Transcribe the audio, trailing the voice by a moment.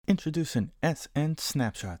Introducing SN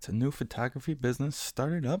Snapshots, a new photography business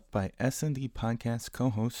started up by S&D Podcast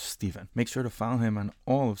co-host Steven. Make sure to follow him on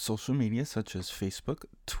all of social media such as Facebook,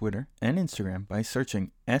 Twitter, and Instagram by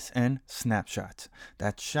searching SN Snapshots.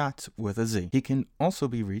 That's shots with a Z. He can also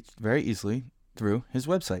be reached very easily through his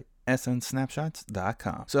website,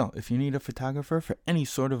 snsnapshots.com. So, if you need a photographer for any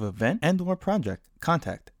sort of event and or project,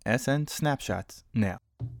 contact SN Snapshots now.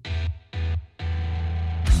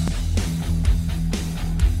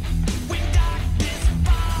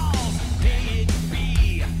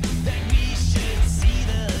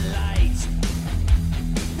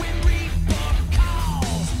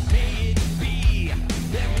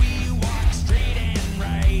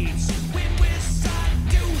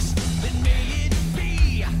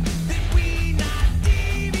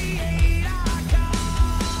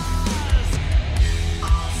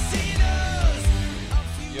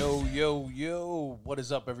 Yo, what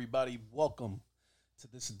is up, everybody? Welcome to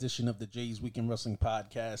this edition of the Jay's Weekend Wrestling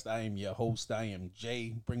Podcast. I am your host. I am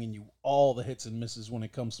Jay, bringing you all the hits and misses when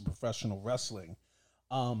it comes to professional wrestling.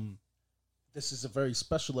 This is a very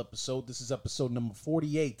special episode. This is episode number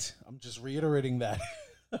 48. I'm just reiterating that.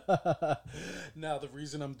 Now, the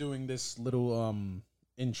reason I'm doing this little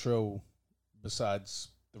intro, besides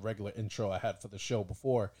the regular intro I had for the show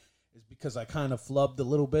before, is because I kind of flubbed a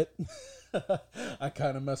little bit. I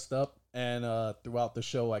kind of messed up, and throughout the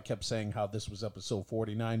show, I kept saying how this was episode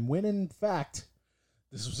 49, when in fact,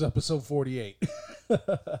 this was episode 48.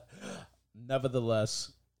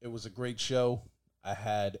 Nevertheless, it was a great show. I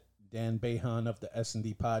had Dan Behan of the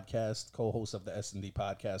S&D Podcast, co-host of the S&D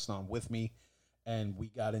Podcast, on with me, and we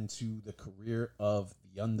got into the career of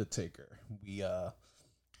The Undertaker. We,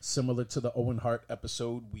 similar to the Owen Hart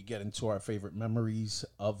episode, we get into our favorite memories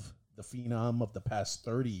of the Phenom of the past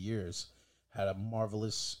 30 years. Had a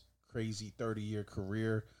marvelous, crazy 30-year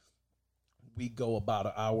career. We go about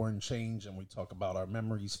an hour and change, and we talk about our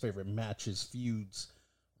memories, favorite matches, feuds,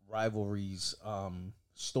 rivalries,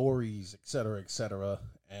 stories, etc., etc.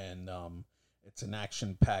 And it's an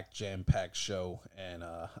action-packed, jam-packed show, and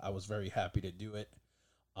I was very happy to do it.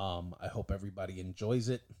 I hope everybody enjoys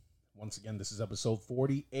it. Once again, this is episode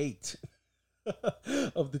 48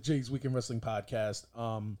 of the Jay's Weekend Wrestling Podcast.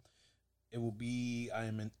 It will be, I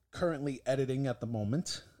am currently editing at the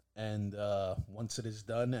moment, and once it is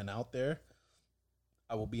done and out there,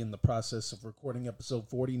 I will be in the process of recording episode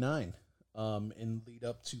 49 in lead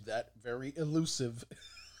up to that very elusive,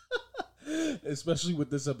 especially with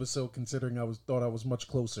this episode, considering I thought I was much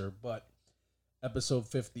closer, but episode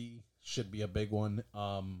 50 should be a big one.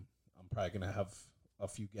 I'm probably going to have a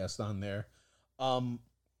few guests on there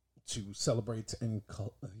to celebrate and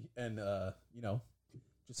you know,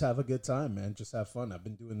 just have a good time, man. Just have fun. I've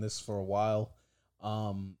been doing this for a while.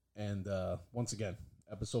 And once again,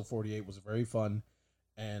 episode 48 was very fun.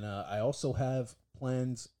 And I also have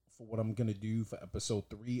plans for what I'm going to do for episode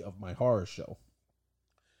 3 of my horror show.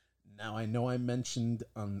 Now, I know I mentioned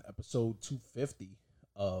on episode 250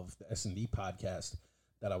 of the S&D Podcast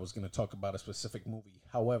that I was going to talk about a specific movie.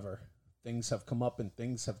 However, things have come up and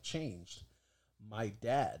things have changed. My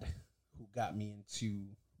dad, who got me into,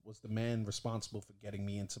 was the man responsible for getting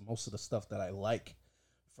me into most of the stuff that I like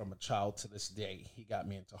from a child to this day. He got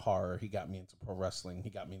me into horror. He got me into pro wrestling. He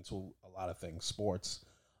got me into a lot of things, sports.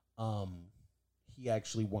 He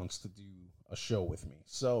actually wants to do a show with me.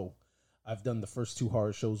 So I've done the first 2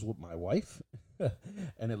 horror shows with my wife,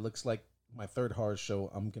 and it looks like my third horror show,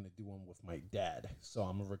 I'm going to do one with my dad. So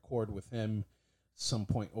I'm going to record with him some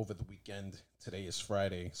point over the weekend. Today is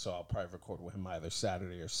Friday, so I'll probably record with him either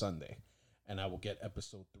Saturday or Sunday. And I will get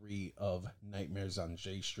episode 3 of Nightmares on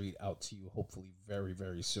J Street out to you hopefully very,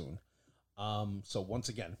 very soon. So once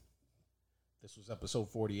again, this was episode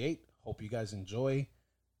 48. Hope you guys enjoy.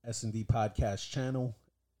 S&D Podcast channel.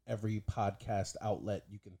 Every podcast outlet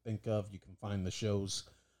you can think of, you can find the shows.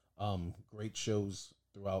 Great shows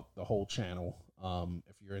throughout the whole channel.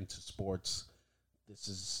 If you're into sports, this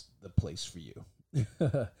is the place for you.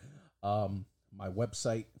 My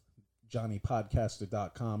website,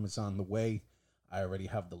 JohnnyPodcaster.com, is on the way. I already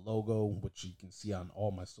have the logo, which you can see on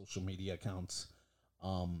all my social media accounts.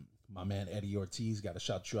 My man Eddie Ortiz, got to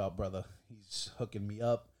shout you out, brother. He's hooking me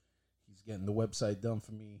up. He's getting the website done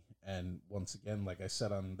for me. And once again, like I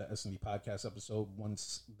said on the S&D Podcast episode,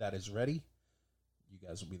 once that is ready, you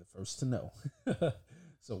guys will be the first to know.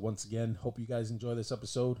 So once again, hope you guys enjoy this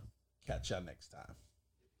episode. Catch y'all next time.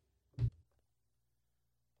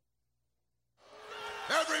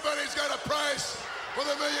 Everybody's got a price for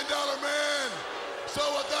the $1 Million Man. So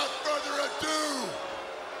without further ado,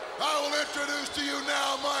 I will introduce to you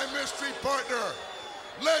now my mystery partner,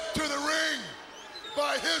 led to the ring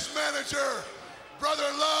by his manager, Brother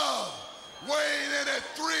Love. weighing in at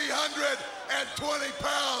 320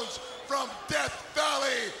 pounds from Death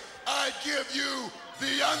Valley, I give you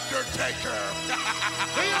The Undertaker.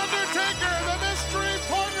 The Undertaker, the mystery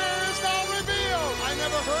partner, is now revealed. I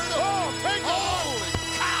never heard of Oh, take a look. Holy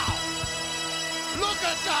cow! Look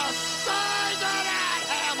at the size of that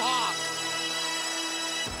ham hock!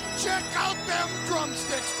 Check out them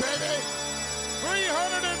drumsticks, baby!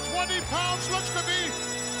 320 pounds, looks to be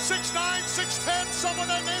 6'9", 6'10", somewhere in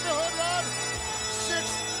that neighborhood, Rod.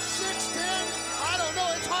 6'10"? I don't know,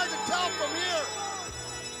 it's hard to tell from here.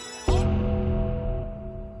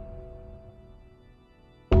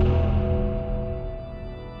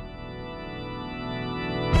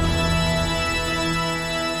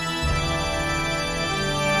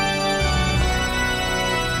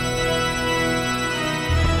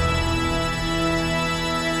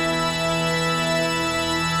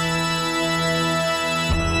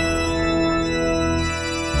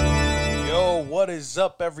 What is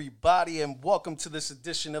up, everybody, and welcome to this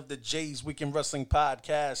edition of the Jay's Weekend Wrestling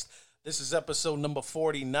Podcast. This is episode number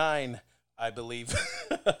 49, I believe.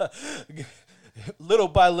 Little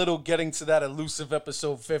by little getting to that elusive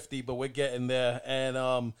episode 50, but we're getting there. And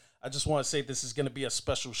I just want to say this is going to be a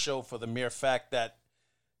special show for the mere fact that,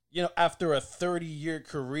 you know, after a 30-year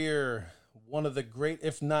career, one of the great,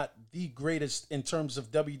 if not the greatest in terms of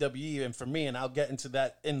WWE, and for me, and I'll get into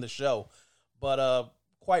that in the show, but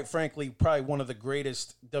quite frankly, probably one of the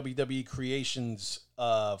greatest WWE creations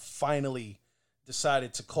finally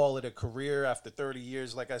decided to call it a career after 30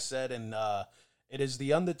 years, like I said, and it is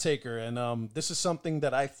The Undertaker. And this is something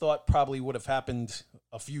that I thought probably would have happened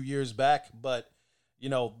a few years back, but, you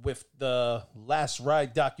know, with the Last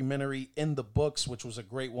Ride documentary in the books, which was a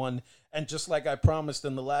great one, and just like I promised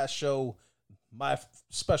in the last show, my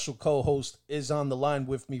special co-host is on the line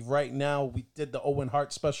with me right now. We did the Owen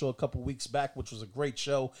Hart special a couple weeks back, which was a great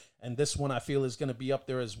show. And this one I feel is going to be up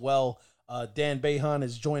there as well. Dan Behan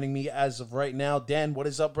is joining me as of right now. Dan, what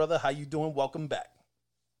is up, brother? How you doing? Welcome back.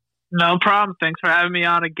 No problem. Thanks for having me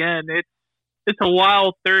on again. It's a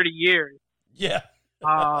wild 30 years. Yeah.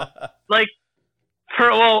 Like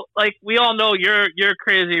we all know you're a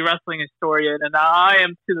crazy wrestling historian, and I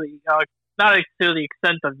am to the not to the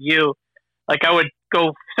extent of you. Like, I would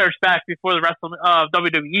go search back before the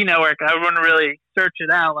WWE Network. I wouldn't really search it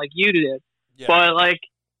out like you did. Yeah. But, like,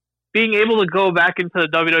 being able to go back into the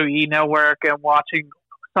WWE Network and watching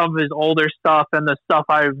some of his older stuff and the stuff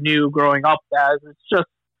I knew growing up as, it's just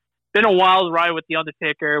been a wild ride with The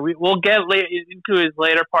Undertaker. We'll get into his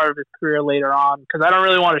later part of his career later on, because I don't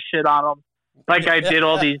really want to shit on him like I did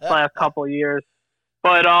all these last couple of years.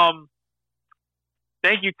 But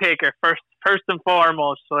thank you, Taker, first and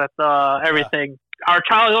foremost, with everything. Yeah. Our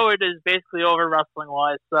childhood is basically over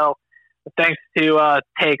wrestling-wise, so thanks to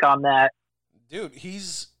Take on that. Dude,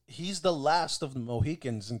 he's the last of the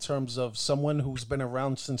Mohicans in terms of someone who's been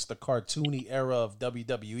around since the cartoony era of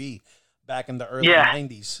WWE back in the early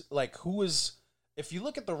 90s. Like, who is, if you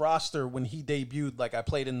look at the roster when he debuted, like I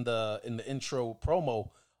played in the intro promo,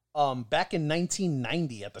 back in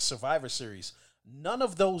 1990 at the Survivor Series, none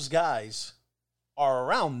of those guys are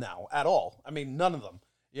around now at all. I mean, none of them.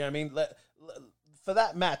 You know what I mean? For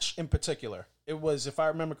that match in particular, it was, if I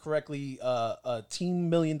remember correctly, a Team $1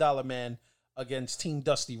 Million Man against Team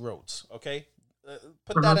Dusty Rhodes, okay?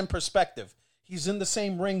 Put that in perspective. He's in the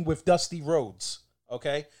same ring with Dusty Rhodes,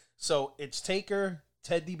 okay? So it's Taker,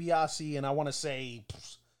 Ted DiBiase, and I want to say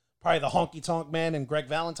probably the Honky Tonk Man and Greg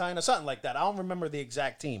Valentine or something like that. I don't remember the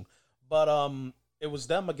exact team. But it was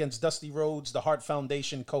them against Dusty Rhodes, the Hart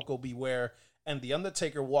Foundation, Coco Beware, and The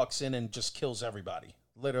Undertaker walks in and just kills everybody.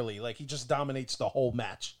 Literally. Like, he just dominates the whole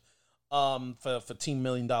match for Team $1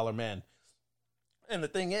 Million Man. And the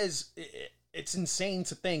thing is, it's insane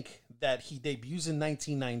to think that he debuts in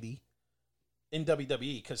 1990 in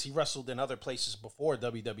WWE, because he wrestled in other places before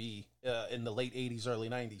WWE in the late 80s, early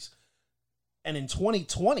 90s. And in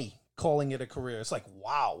 2020, calling it a career. It's like,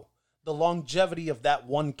 wow. The longevity of that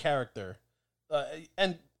one character.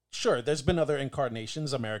 And sure, there's been other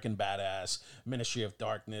incarnations, American Badass, Ministry of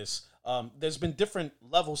Darkness. There's been different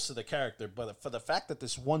levels to the character, but for the fact that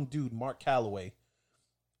this one dude, Mark Calloway,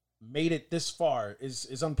 made it this far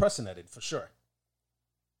is unprecedented, for sure.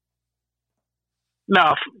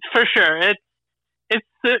 No, for sure.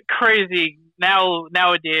 It's crazy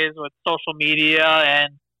nowadays with social media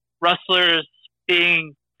and wrestlers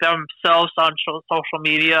being themselves on social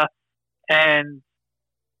media and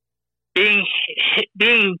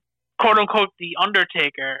being quote unquote The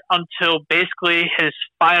Undertaker until basically his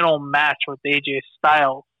final match with AJ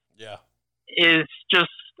Styles. Yeah, is just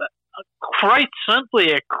quite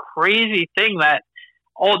simply a crazy thing that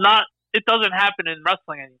it doesn't happen in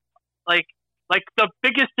wrestling anymore. Like, like the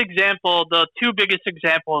biggest example, the two biggest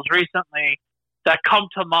examples recently that come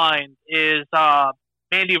to mind is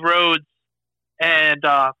Mandy Rhodes and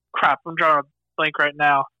crap, I'm drawing a blank right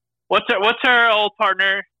now. What's her old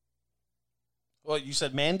partner? Well, you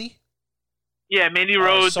said Mandy? Yeah, Mandy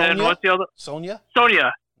Rhodes and what's the other? Sonya?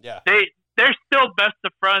 Sonya. Yeah. They're still best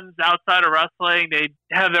of friends outside of wrestling. They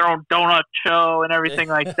have their own donut show and everything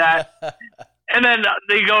like that. And then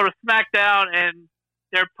they go to SmackDown and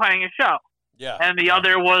they're playing a show. Yeah. And the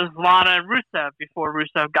other was Lana and Rusev before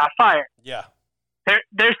Rusev got fired. Yeah.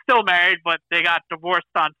 They're still married, but they got divorced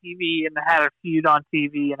on TV and they had a feud on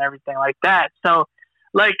TV and everything like that. So,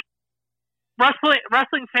 like,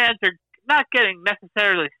 wrestling fans are not getting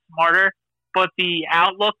necessarily smarter, but the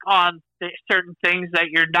outlook on certain things that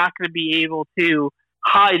you're not going to be able to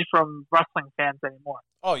hide from wrestling fans anymore.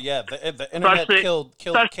 Oh yeah, the internet killed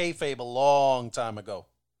kayfabe a long time ago.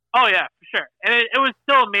 Oh yeah, for sure. And it was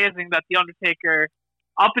still amazing that The Undertaker,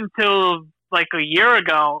 up until like a year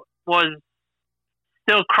ago, was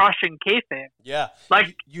still crushing kayfabe. Yeah,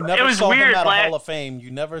 like you never saw him at a Hall of Fame.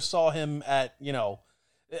 You never saw him at, you know,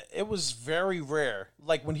 it was very rare.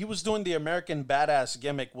 Like when he was doing the American Badass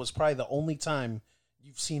gimmick was probably the only time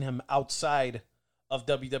you've seen him outside of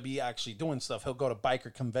WWE actually doing stuff. He'll go to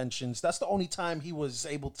biker conventions. That's the only time he was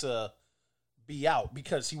able to be out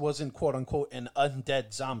because he wasn't quote unquote an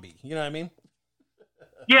undead zombie. You know what I mean?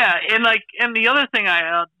 Yeah, and the other thing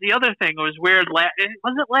was weird. Was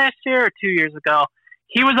it last year or 2 years ago?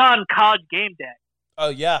 He was on College Game Day. Oh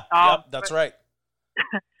yeah, yep, that's right.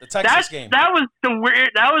 The Texas game. That was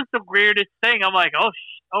the weirdest thing. I'm like,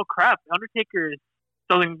 oh crap, Undertaker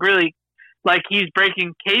doesn't really. Like, he's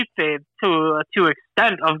breaking kayfabe to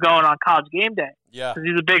extent of going on College Game Day. Yeah. Because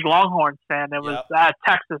he's a big Longhorns fan. It was at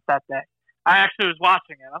Texas that day. I actually was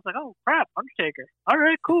watching it. I was like, oh, crap, Undertaker. All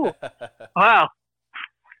right, cool. Wow.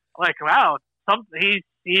 Like, wow.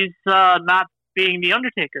 He's not being the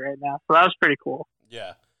Undertaker right now. So that was pretty cool.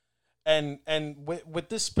 Yeah. And with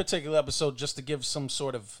this particular episode, just to give some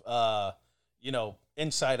sort of,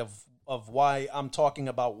 insight of why I'm talking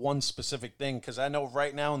about one specific thing, because I know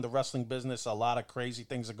right now in the wrestling business, a lot of crazy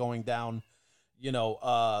things are going down. You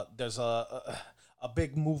know, there's a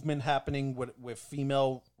big movement happening with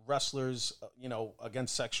female wrestlers,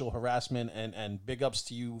 against sexual harassment, and big ups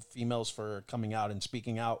to you females for coming out and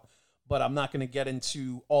speaking out. But I'm not going to get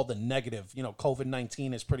into all the negative. You know,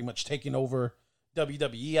 COVID-19 is pretty much taking over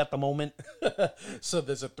WWE at the moment. So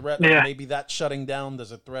there's a threat of maybe that shutting down.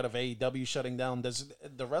 There's a threat of AEW shutting down.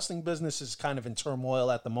 The wrestling business is kind of in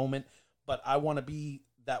turmoil at the moment, but I want to be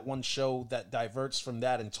that one show that diverts from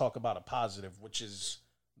that and talk about a positive, which is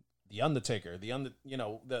The Undertaker.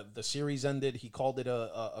 The series ended. He called it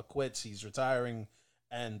a quits. He's retiring,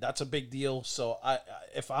 and that's a big deal. So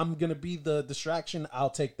if I'm going to be the distraction, I'll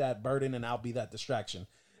take that burden and I'll be that distraction.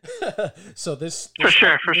 So this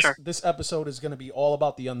episode is going to be all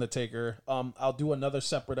about The Undertaker. I'll do another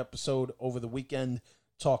separate episode over the weekend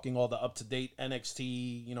talking all the up-to-date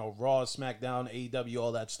NXT, Raw, SmackDown, AEW,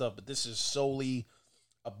 all that stuff. But this is solely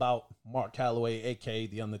about Mark Calaway, aka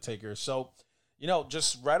The Undertaker. So,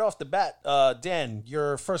 just right off the bat, Dan,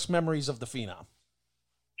 your first memories of the Phenom.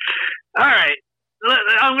 All right,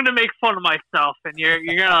 I'm going to make fun of myself, and you're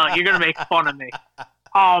gonna make fun of me.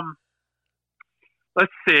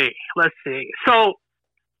 Let's see. So,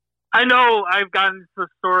 I know I've gotten into the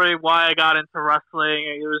story why I got into wrestling.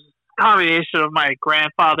 It was a combination of my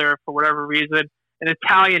grandfather, for whatever reason, an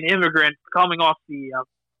Italian immigrant coming off the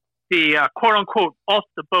quote-unquote off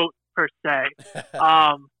the boat, per se.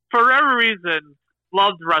 For whatever reason,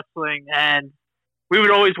 loved wrestling, and we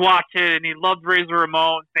would always watch it, and he loved Razor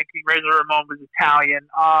Ramon, thinking Razor Ramon was Italian.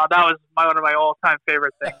 That was one of my all-time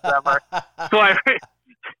favorite things ever.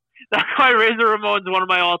 That's why Razor Ramon's one of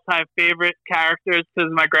my all-time favorite characters, because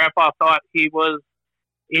my grandpa thought he was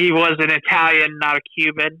an Italian, not a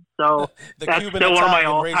Cuban. So that's Cuban still one of my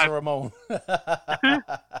all-time. Razor Ramon.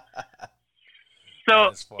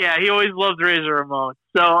 So yeah, he always loved Razor Ramon.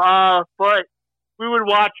 So, but we would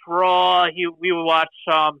watch Raw. We would watch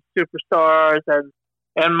Superstars,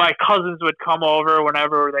 and my cousins would come over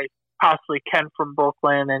whenever they possibly can from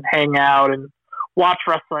Brooklyn and hang out and watch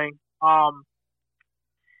wrestling.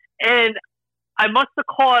 And I must have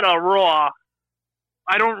caught a Raw.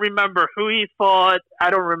 I don't remember who he fought.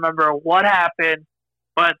 I don't remember what happened.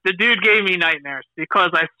 But the dude gave me nightmares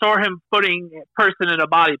because I saw him putting a person in a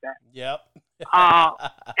body bag. Yep.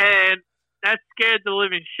 And that scared the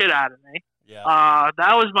living shit out of me. Yeah.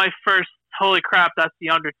 That was my first, holy crap, that's The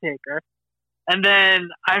Undertaker. And then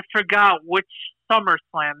I forgot which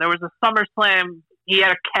SummerSlam. There was a SummerSlam. He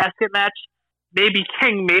had a casket match. Maybe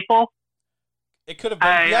King Maple. It could have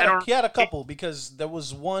been. He had a couple because there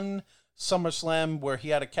was one SummerSlam where he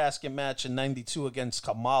had a casket match in '92 against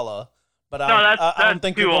Kamala. But I don't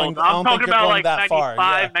think you're going. I don't think you're going that far.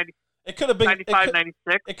 Yeah. It could have been 95,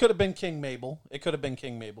 96. It could have been King Mabel.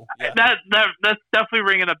 Yeah. That's definitely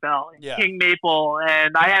ringing a bell. Yeah. King Mabel,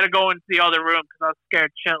 and I had to go into the other room because I was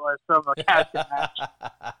scared shitless of a casket match.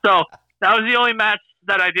 So that was the only match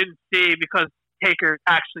that I didn't see because Taker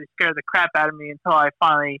actually scared the crap out of me until I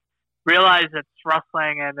finally realized it's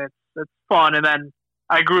wrestling and it's fun, and then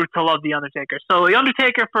I grew to love the Undertaker. So the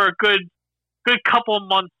Undertaker for a good couple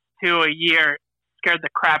months to a year scared the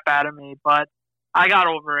crap out of me, but I got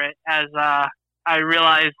over it as I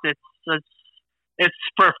realized it's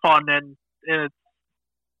for fun and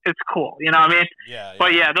it's cool. You know what I mean? Yeah.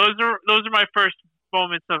 But yeah, those are my first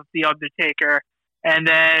moments of the Undertaker, and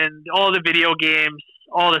then all the video games,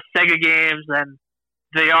 all the Sega games, and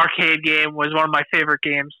the arcade game was one of my favorite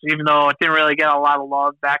games, even though it didn't really get a lot of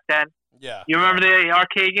love back then. Yeah. You remember the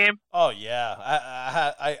arcade game? Oh yeah,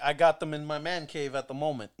 I got them in my man cave at the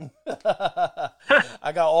moment.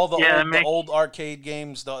 I got all the old arcade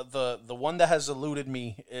games. The one that has eluded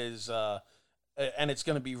me is and it's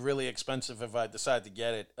going to be really expensive if I decide to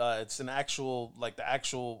get it. It's the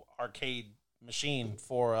actual arcade machine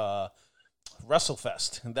for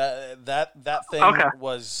WrestleFest. That thing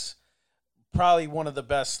was probably one of the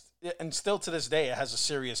best. And still to this day, it has a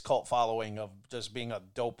serious cult following of just being a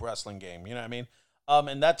dope wrestling game. You know what I mean?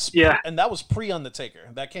 And that was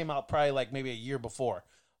pre-Undertaker. That came out probably like maybe a year before.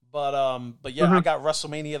 But yeah, I got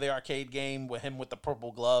WrestleMania, the arcade game with him with the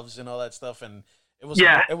purple gloves and all that stuff. And it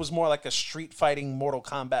was more like a street fighting Mortal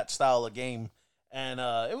Kombat style of game. And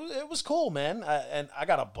it was cool, man. I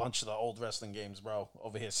got a bunch of the old wrestling games, bro,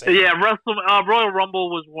 over here. Yeah, Royal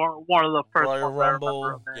Rumble was one of the first Royal ones Rumble, I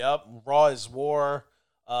remember. Yep. Raw is War.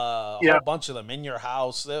 A whole bunch of them in your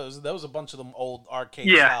house. There was a bunch of them old arcade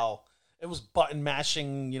style. It was button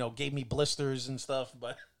mashing, gave me blisters and stuff.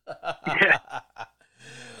 But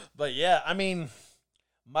but yeah, I mean,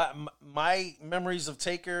 my memories of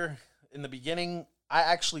Taker in the beginning, I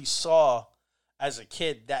actually saw as a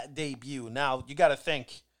kid that debut. Now you got to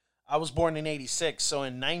think, I was born in '86, so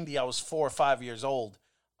in '90 I was 4 or 5 years old.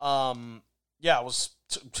 I was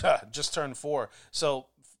just turned 4, so.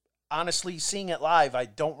 Honestly, seeing it live, I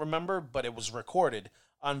don't remember, but it was recorded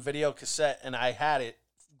on video cassette, and I had it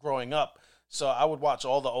growing up. So I would watch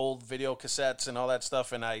all the old video cassettes and all that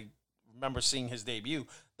stuff, and I remember seeing his debut.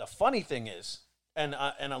 The funny thing is, and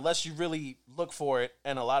unless you really look for it,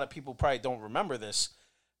 and a lot of people probably don't remember this,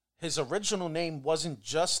 his original name wasn't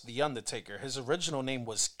just The Undertaker. His original name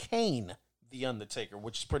was Kane The Undertaker,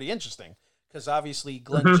 which is pretty interesting, because obviously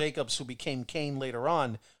Glenn Jacobs, who became Kane later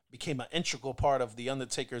on, became an integral part of The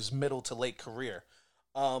Undertaker's middle to late career.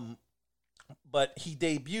 But he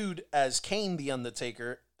debuted as Kane The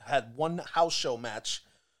Undertaker, had one house show match,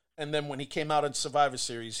 and then when he came out in Survivor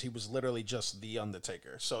Series, he was literally just The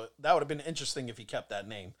Undertaker. So that would have been interesting if he kept that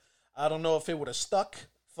name. I don't know if it would have stuck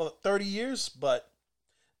for 30 years, but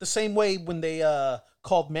the same way when they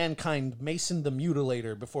called Mankind Mason the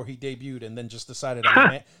Mutilator before he debuted, and then just decided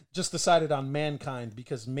on Mankind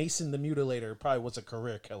because Mason the Mutilator probably was a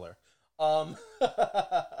career killer. But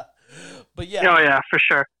yeah, oh yeah, for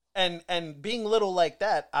sure. And being little like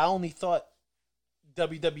that, I only thought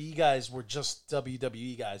WWE guys were just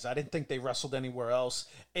WWE guys. I didn't think they wrestled anywhere else.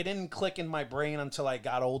 It didn't click in my brain until I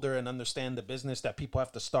got older and understand the business that people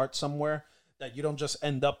have to start somewhere, that you don't just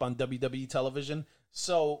end up on WWE television.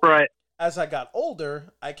 So right. As I got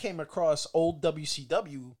older, I came across old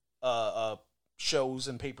WCW shows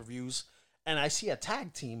and pay-per-views, and I see a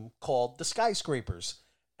tag team called the Skyscrapers.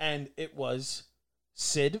 And it was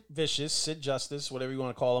Sid Vicious, Sid Justice, whatever you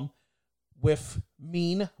want to call him, with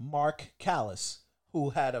Mean Mark Callis,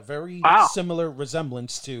 who had a very similar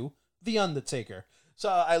resemblance to The Undertaker. So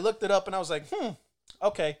I looked it up, and I was like,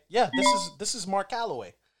 okay, yeah, this is Mark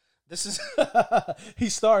Calloway. This is he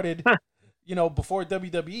started... before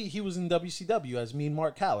WWE, he was in WCW as Mean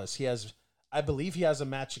Mark Callis. I believe he has a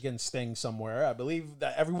match against Sting somewhere. I believe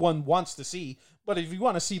that everyone wants to see. But if you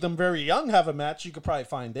want to see them very young have a match, you could probably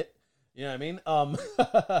find it. You know what I mean?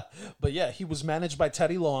 But yeah, he was managed by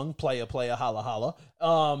Teddy Long, playa, holla, holla.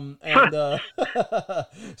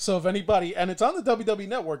 So if anybody, and it's on the WWE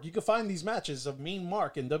Network, you can find these matches of Mean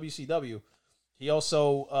Mark in WCW. He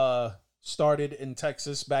also started in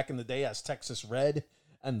Texas back in the day as Texas Red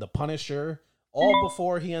and the Punisher, all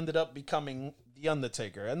before he ended up becoming The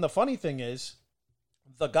Undertaker. And the funny thing is,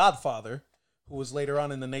 The Godfather, who was later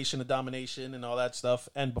on in the Nation of Domination and all that stuff,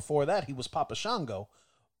 and before that, he was Papa Shango.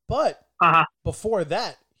 But before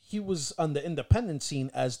that, he was on the independent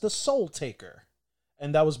scene as the Soul Taker.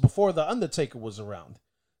 and that was before the Undertaker was around.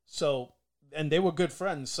 So, and they were good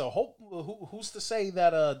friends. So, who's to say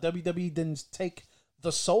that WWE didn't take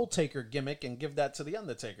the Soul Taker gimmick and give that to the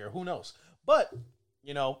Undertaker? Who knows? But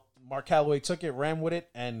Mark Calloway took it, ran with it,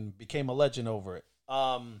 and became a legend over it.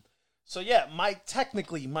 So yeah, my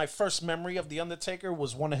first memory of the Undertaker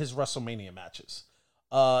was one of his WrestleMania matches.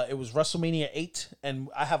 It was WrestleMania 8, and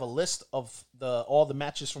I have a list of all the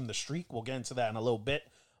matches from the streak. We'll get into that in a little bit.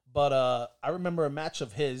 But I remember a match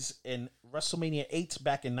of his in WrestleMania 8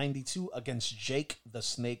 back in 92 against Jake the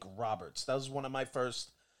Snake Roberts. That was one of my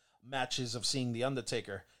first matches of seeing The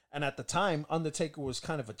Undertaker. And at the time, Undertaker was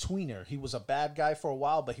kind of a tweener. He was a bad guy for a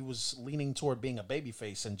while, but he was leaning toward being a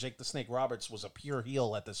babyface. And Jake the Snake Roberts was a pure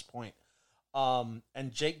heel at this point.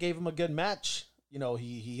 And Jake gave him a good match.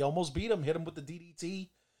 He almost beat him, hit him with the DDT.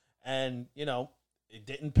 And, it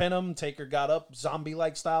didn't pin him. Taker got up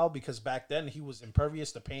zombie-like style because back then he was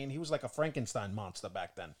impervious to pain. He was like a Frankenstein monster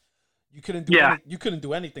back then. You couldn't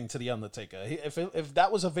do anything to the Undertaker. If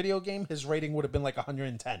that was a video game, his rating would have been like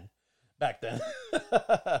 110 back then.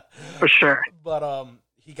 For sure. But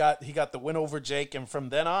he got the win over Jake, and from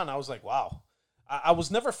then on, I was like, wow. I was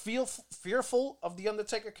never fearful of the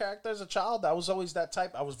Undertaker character as a child. I was always that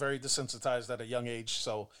type. I was very desensitized at a young age,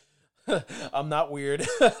 so I'm not weird.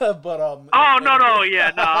 But Oh no,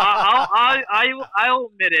 yeah, no. I'll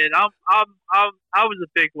admit it. I was a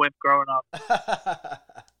big wimp growing up.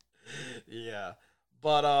 Yeah,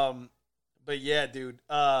 but yeah, dude.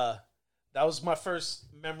 That was my first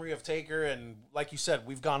memory of Taker, and like you said,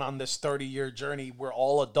 we've gone on this 30-year journey. We're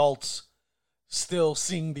all adults, still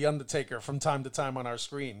seeing The Undertaker from time to time on our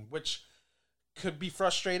screen, which could be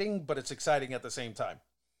frustrating, but it's exciting at the same time.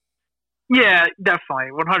 Yeah,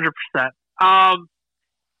 definitely, 100%.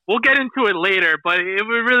 We'll get into it later, but it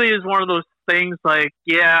really is one of those things. Like,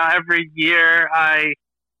 yeah, every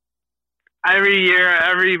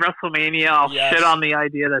WrestleMania, I'll shit on the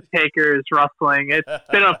idea that Taker is wrestling. It's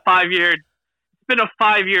been a 5-year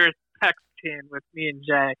text chain with me and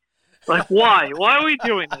Jay. Like, why? Why are we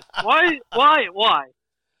doing this? Why?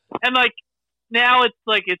 And like now, it's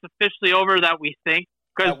like it's officially over that we think,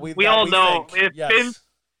 because we all know if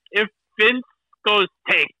Vince goes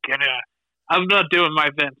Taker, I'm not doing my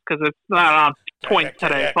Vince because it's not on point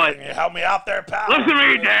today. But can you help me out there, pal? Listen to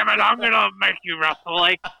me, damn it! I'm gonna make you wrestle.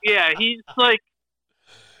 Like, yeah, he's like,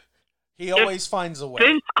 he always finds a way.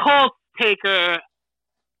 Vince calls Taker.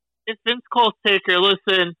 If Vince calls Taker,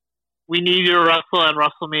 listen, we need you to wrestle at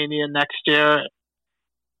WrestleMania next year.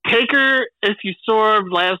 Taker, if you saw him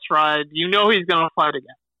last ride, you know he's gonna fight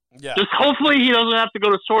again. Yeah. Just hopefully he doesn't have to go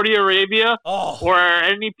to Saudi Arabia or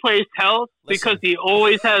any place else, because he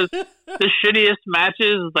always has the shittiest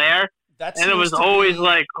matches there. And it was always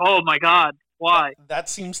like, oh my God, why? That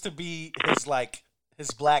seems to be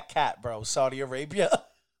his black cat, bro. Saudi Arabia.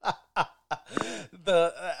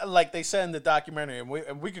 Like they said in the documentary,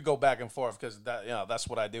 and we could go back and forth because that's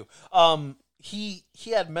what I do. He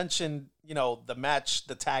had mentioned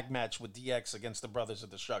the tag match with DX against the Brothers of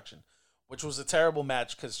Destruction, which was a terrible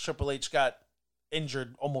match because Triple H got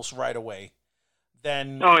injured almost right away.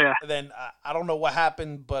 Then I don't know what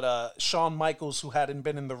happened, but Shawn Michaels, who hadn't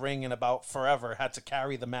been in the ring in about forever, had to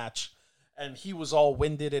carry the match, and he was all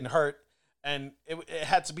winded and hurt, and it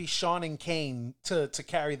had to be Shawn and Kane to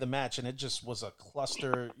carry the match, and it just was a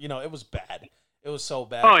cluster. It was bad. It was so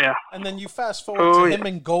bad. Oh yeah. And then you fast forward to him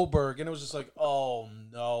and Goldberg, and it was just like, oh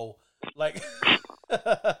no, like.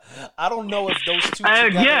 I don't know if those two.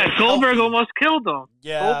 Goldberg almost killed him.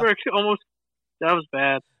 Yeah, that was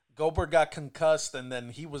bad. Goldberg got concussed, and then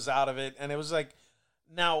he was out of it, and it was like,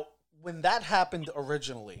 now when that happened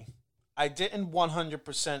originally, I didn't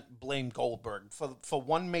 100% blame Goldberg for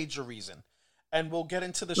one major reason, and we'll get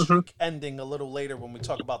into the streak ending a little later when we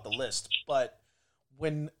talk about the list. But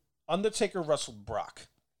when Undertaker wrestled Brock,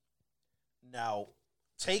 now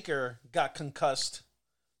Taker got concussed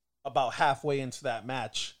about halfway into that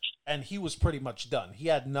match, and he was pretty much done. He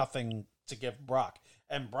had nothing to give Brock,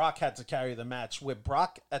 and Brock had to carry the match, where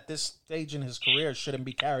Brock at this stage in his career shouldn't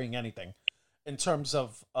be carrying anything in terms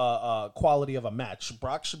of quality of a match.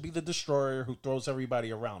 Brock should be the destroyer who throws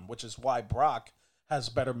everybody around, which is why Brock has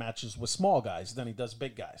better matches with small guys than he does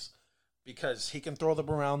big guys, because he can throw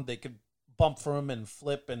them around, they could bump for him and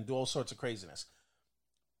flip and do all sorts of craziness.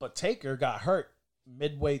 But Taker got hurt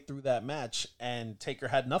midway through that match, and Taker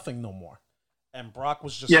had nothing no more, and Brock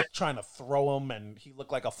was just trying to throw him, and he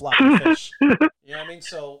looked like a floppy fish. You know what I mean?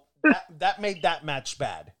 So that made that match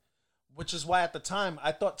bad, which is why at the time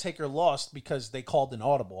I thought Taker lost, because they called an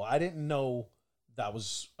audible. I didn't know that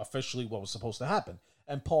was officially what was supposed to happen,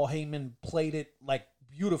 and Paul Heyman played it like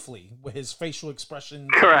beautifully with his facial expressions.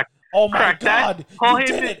 Correct. Oh my Correct. God, Paul you Heyman,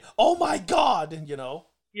 did it! Oh my God, you know.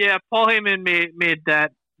 Yeah, Paul Heyman made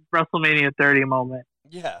that WrestleMania 30 moment.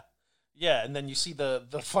 Yeah, and then you see the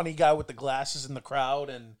funny guy with the glasses in the crowd,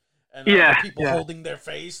 and Yeah, the people yeah. holding their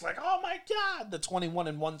face like, oh my God, the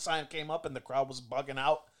 21-1 sign came up, and the crowd was bugging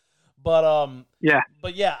out. But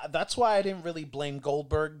yeah, that's why I didn't really blame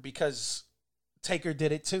Goldberg, because Taker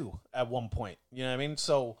did it too at one point. You know what I mean?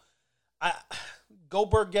 So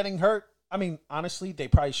Goldberg getting hurt, I mean, honestly, they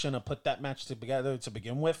probably shouldn't have put that match together to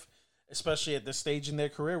begin with, especially at this stage in their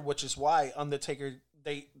career, which is why Undertaker,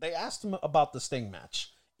 they asked him about the Sting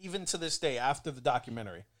match, even to this day after the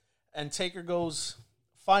documentary. And Taker goes,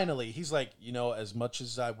 finally, he's like, you know, as much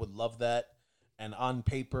as I would love that, and on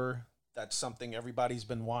paper, that's something everybody's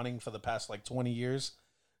been wanting for the past like 20 years,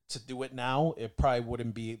 to do it now, it probably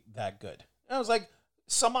wouldn't be that good. And I was like,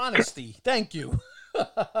 some honesty. Thank you.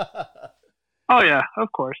 Oh, yeah,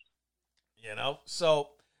 of course. You know, so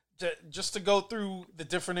just to go through the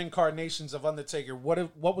different incarnations of Undertaker,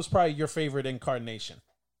 what was probably your favorite incarnation?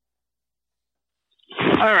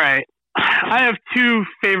 All right. I have two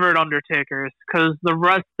favorite Undertakers, because the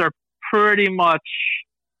rest are pretty much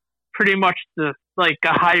the like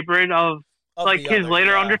a hybrid of like his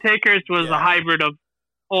later Undertakers was a hybrid of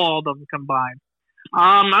all of them combined.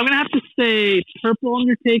 I'm gonna have to say Purple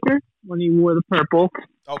Undertaker when he wore the purple.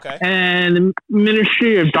 Okay. And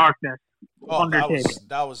Ministry of Darkness Undertaker.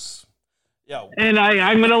 That was yeah. And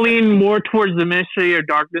I'm gonna lean more towards the Ministry of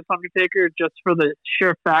Darkness Undertaker, just for the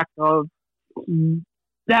sheer fact of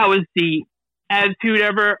that was the Attitude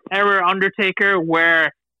Era Undertaker,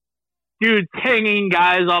 where dude's hanging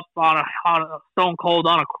guys up on a Stone Cold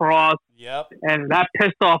on a cross. Yep. And that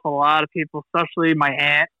pissed off a lot of people, especially my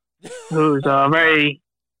aunt, who's a very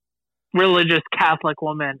religious Catholic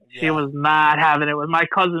woman. Yeah. She was not having it. My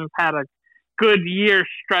cousins had a good 2-year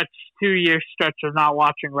stretch of not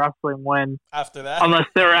watching wrestling after that, unless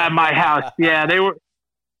they were at my house. Yeah, they were.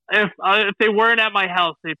 If they weren't at my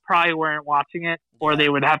house, they probably weren't watching it, or they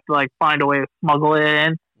would have to like find a way to smuggle it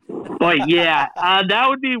in. But yeah, that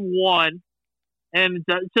would be one, and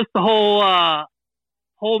just the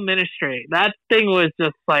whole ministry. That thing was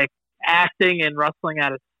just like acting and wrestling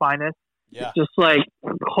at its finest. Yeah, it's just like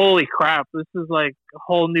holy crap, this is like a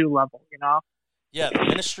whole new level, you know? Yeah,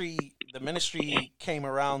 the ministry came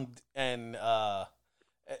around, and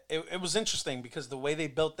it was interesting because the way they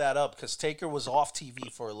built that up, because Taker was off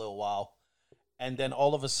TV for a little while, and then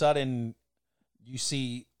all of a sudden you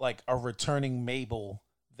see like a returning Mabel,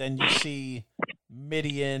 then you see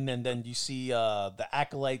Midian, and then you see the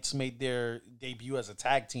Acolytes made their debut as a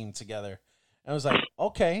tag team together. And I was like,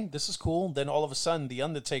 okay, this is cool. Then all of a sudden the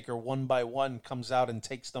Undertaker one by one comes out and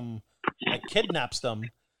takes them, like kidnaps them,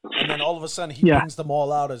 and then all of a sudden he brings them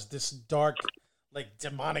all out as this dark, like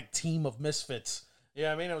demonic team of misfits. You know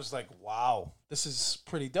what I mean? I was like, wow, this is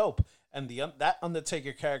pretty dope. And that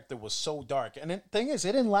Undertaker character was so dark. And the thing is,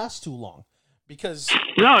 it didn't last too long, because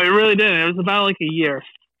no, it really didn't. It was about like a year.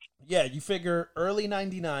 Yeah, you figure early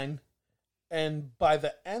 99, and by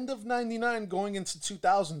the end of 99 going into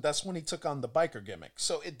 2000, that's when he took on the biker gimmick.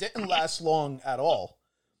 So it didn't last long at all.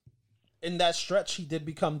 In that stretch, he did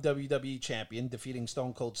become WWE champion, defeating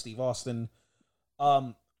Stone Cold Steve Austin.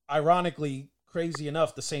 Ironically, crazy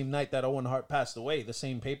enough, the same night that Owen Hart passed away, the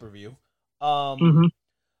same pay-per-view. But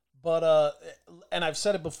and I've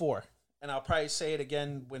said it before, and I'll probably say it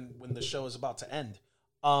again when the show is about to end.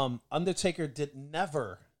 Undertaker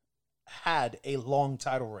never had a long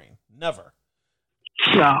title reign. Never.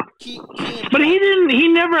 No. But he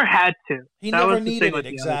never had to. He never needed it.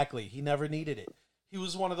 Exactly. He never needed it. He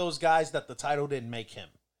was one of those guys that the title didn't make him.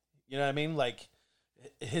 You know what I mean? Like,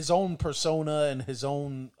 his own persona and his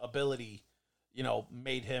own ability, you know,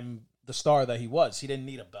 made him the star that he was. He didn't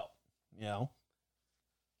need a belt, you know?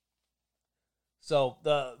 So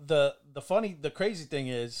the crazy thing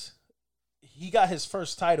is, he got his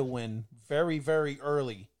first title win very, very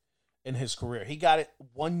early in his career. He got it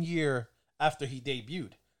 1 year after he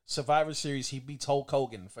debuted. Survivor Series, he beats Hulk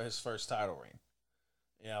Hogan for his first title reign.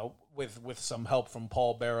 You know, with some help from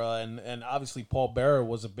Paul Bearer, and obviously Paul Bearer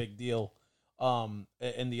was a big deal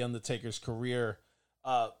in the Undertaker's career.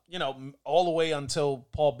 You know, all the way until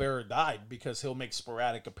Paul Bearer died, because he'll make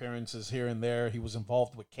sporadic appearances here and there. He was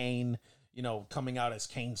involved with Kane, you know, coming out as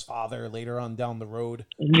Kane's father later on down the road.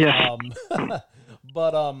 Yeah.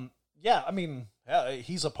 Yeah, I mean,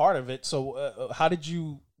 he's a part of it. So how did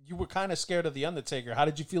you were kind of scared of the Undertaker. How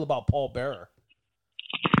did you feel about Paul Bearer?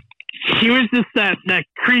 He was just that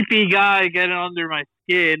creepy guy getting under my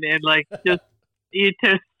skin, and like he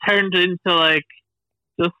just turned into like,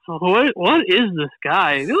 just what is this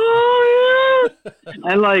guy? Oh, yeah.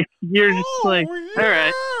 And like you're just like, all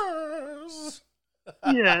right,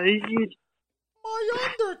 Yeah,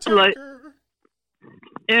 My Undertaker.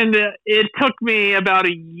 and it took me about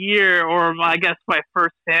a year, or I guess my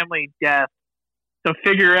first family death, to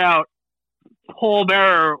figure out Paul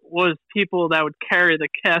Bearer was people that would carry the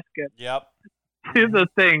casket Yep. to the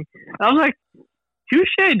thing. I was like, touche,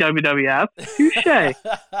 WWF, touche.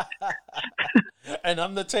 An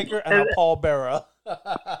Undertaker and a Paul Bearer.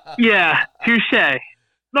 Yeah, touche.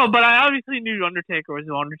 No, but I obviously knew Undertaker was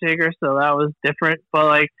the Undertaker, so that was different. But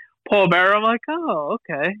like Paul Bearer, I'm like, oh,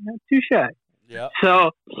 okay, touche. Yep.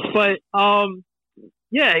 So, but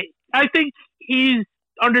yeah, I think he's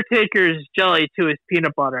Undertaker's jelly to his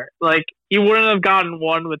peanut butter. Like he wouldn't have gotten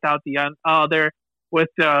one without the other, with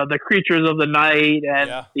the creatures of the night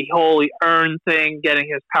and the whole urn thing, getting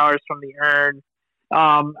his powers from the urn.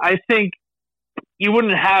 I think you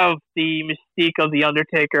wouldn't have the mystique of the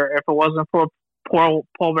Undertaker if it wasn't for Paul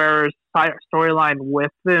Bearer's storyline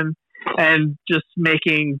with him and just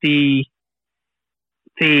making the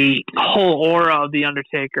whole aura of the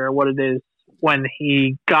Undertaker what it is when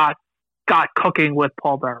he got cooking with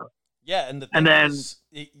Paul Bearer. Yeah, and the thing is,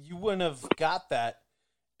 you wouldn't have got that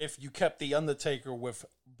if you kept the Undertaker with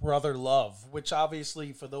Brother Love, which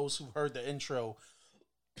obviously, for those who heard the intro,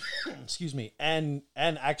 excuse me, and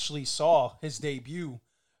actually saw his debut,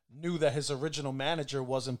 knew that his original manager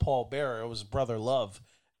wasn't Paul Bearer, it was Brother Love.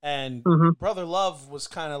 And Brother Love was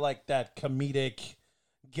kind of like that comedic,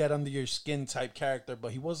 get under your skin type character,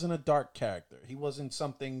 but he wasn't a dark character. He wasn't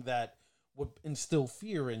something that would instill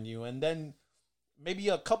fear in you. And then maybe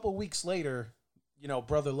a couple weeks later,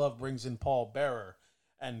 Brother Love brings in Paul Bearer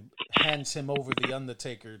and hands him over the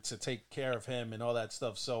Undertaker to take care of him and all that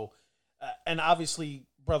stuff. So, and obviously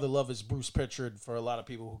Brother Love is Bruce Pritchard for a lot of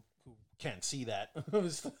people who can't see that.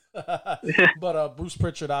 But Bruce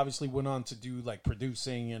Pritchard obviously went on to do like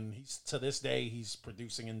producing, and to this day he's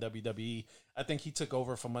producing in WWE. I think he took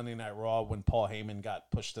over for Monday Night Raw when Paul Heyman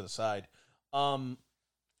got pushed to the side.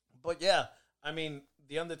 But yeah, I mean,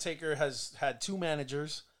 The Undertaker has had two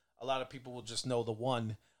managers. A lot of people will just know the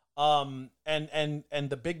one. And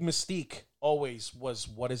the big mystique always was,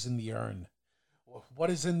 what is in the urn?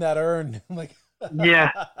 What is in that urn? Like,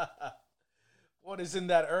 yeah. What is in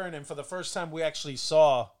that urn? And for the first time we actually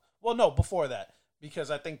saw, well, no, before that,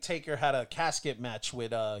 because I think Taker had a casket match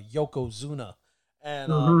with Yokozuna,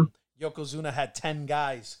 and Yokozuna had 10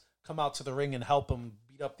 guys come out to the ring and help him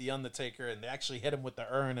beat up the Undertaker, and they actually hit him with the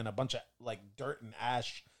urn, and a bunch of like dirt and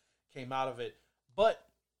ash came out of it. But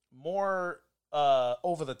more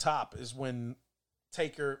over the top is when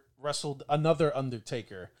Taker wrestled another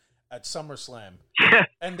Undertaker at SummerSlam,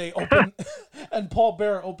 and they open, and Paul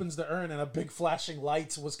Bearer opens the urn, and a big flashing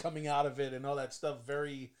lights was coming out of it, and all that stuff,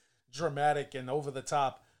 very dramatic and over the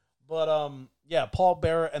top. But yeah, Paul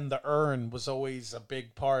Bearer and the urn was always a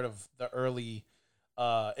big part of the early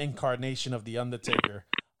incarnation of the Undertaker.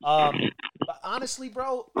 But honestly,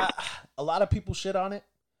 bro, a lot of people shit on it,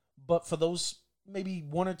 but for those maybe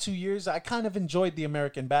 1 or 2 years, I kind of enjoyed the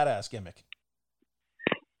American Badass gimmick.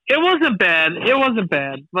 It wasn't bad,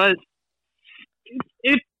 but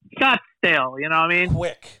it got stale, you know what I mean?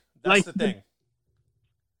 Quick. That's the thing.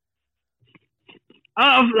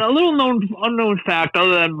 A little unknown fact,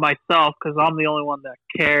 other than myself, because I'm the only one that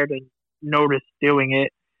cared and noticed doing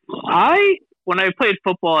it. When I played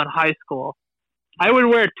football in high school, I would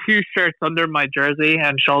wear 2 shirts under my jersey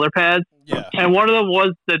and shoulder pads. Yeah. And one of them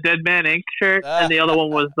was the Dead Man Inc. shirt, and the other one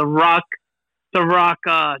was the Rock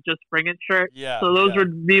Just Bring It shirt. Yeah. So those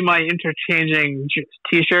would be my interchanging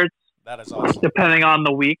T-shirts. That is awesome. Depending on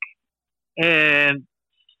the week. And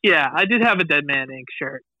yeah, I did have a Dead Man Inc.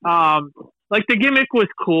 shirt. Like the gimmick was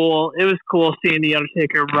cool. It was cool seeing the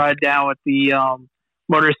Undertaker ride down with the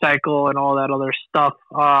motorcycle and all that other stuff.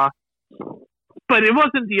 But it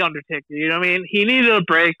wasn't the Undertaker, you know what I mean? He needed a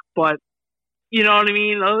break, but you know what I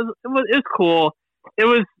mean? It was cool. It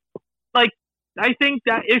was like, I think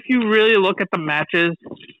that if you really look at the matches,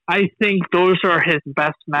 I think those are his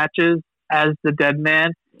best matches as the Dead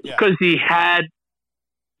Man, because he had,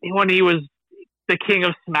 when he was the king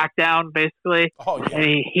of SmackDown, basically, and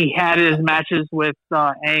he had his matches with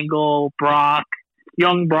Angle, Brock,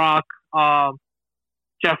 Young Brock,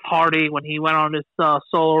 Jeff Hardy when he went on his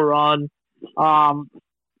solo run,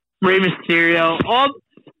 Rey Mysterio.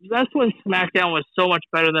 That's when SmackDown was so much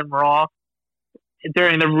better than Raw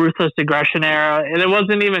during the Ruthless Aggression era, and it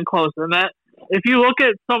wasn't even close. And that, if you look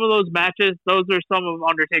at some of those matches, those are some of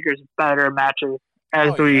Undertaker's better matches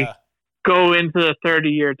as we go into the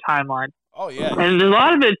 30-year timeline. Oh yeah, and a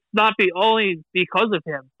lot of it's not only because of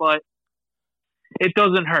him, but it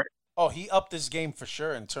doesn't hurt. Oh, he upped his game for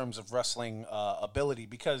sure in terms of wrestling ability,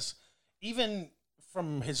 because even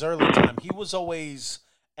from his early time, he was always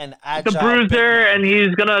an agile the bruiser, big man. and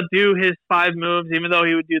he's gonna do his 5 moves, even though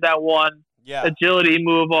he would do that one agility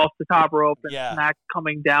move off the top rope and smack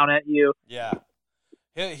coming down at you. Yeah.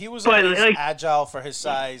 He was always agile for his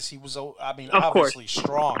size. He was, obviously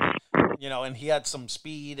strong, and he had some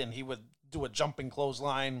speed, and he would do a jumping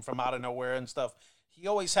clothesline from out of nowhere and stuff. He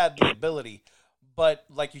always had the ability. But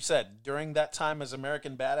like you said, during that time as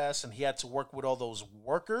American Badass, and he had to work with all those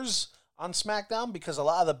workers on SmackDown because a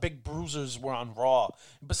lot of the big bruisers were on Raw.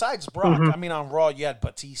 Besides Brock, on Raw you had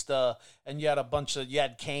Batista, and you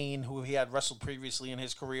had Kane, who he had wrestled previously in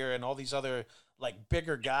his career, and all these other like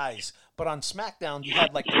bigger guys. But on SmackDown you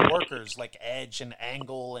had like the workers like Edge and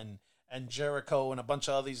Angle and Jericho and a bunch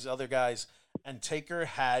of all these other guys, and Taker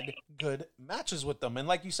had good matches with them. And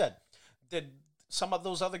like you said, did some of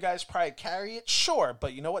those other guys probably carry it? Sure,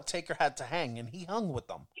 but you know what? Taker had to hang, and he hung with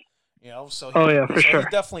them. So he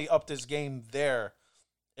definitely upped his game there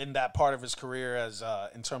in that part of his career as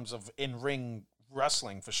in terms of in-ring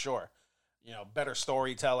wrestling for sure. Better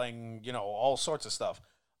storytelling, all sorts of stuff.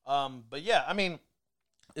 But yeah,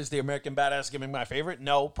 is the American Badass gimmick my favorite?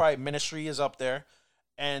 No, probably Ministry is up there,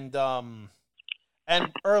 and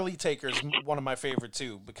early Taker is one of my favorite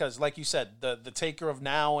too, because like you said, the Taker of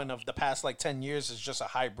now and of the past like 10 years is just a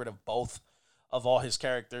hybrid of both of all his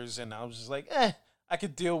characters, and I was just like, I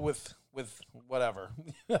could deal with whatever.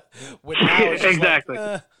 With now, it's just exactly.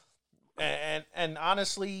 Like, and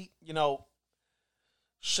honestly,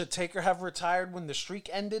 should Taker have retired when the streak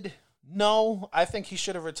ended? No, I think he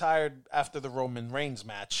should have retired after the Roman Reigns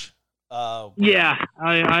match. I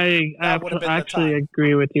actually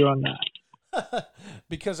agree with you on that.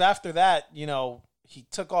 Because after that, he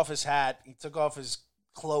took off his hat, he took off his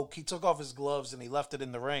cloak, he took off his gloves, and he left it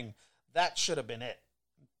in the ring. That should have been it.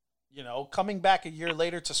 Coming back a year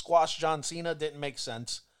later to squash John Cena didn't make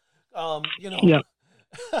sense. Yeah.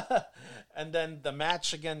 And then the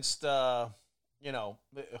match against, he had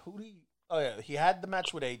the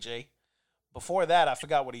match with AJ. Before that, I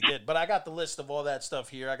forgot what he did. But I got the list of all that stuff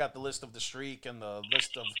here. I got the list of the streak and the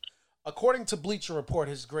list of, according to Bleacher Report,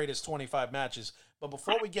 his greatest 25 matches. But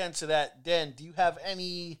before we get into that, Dan, do you have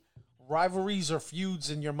any rivalries or feuds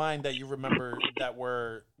in your mind that you remember that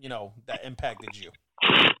were, that impacted you?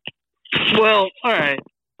 Well, all right.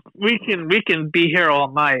 We can be here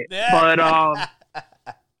all night. But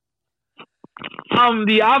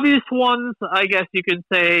the obvious ones, I guess you can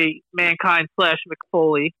say Mankind / Mick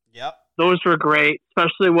Foley. Yep. Those were great,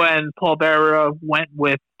 especially when Paul Bearer went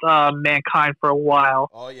with Mankind for a while.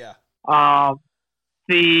 Oh yeah.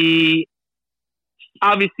 The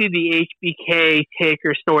HBK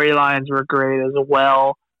Taker storylines were great as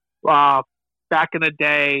well. Back in the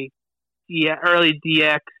day, early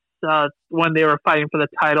DX, when they were fighting for the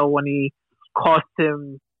title, when he cost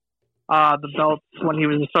him the belts when he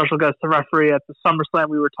was a special guest referee at the SummerSlam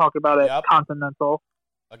we were talking about at Continental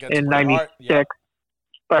in '96.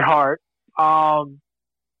 Bret Hart.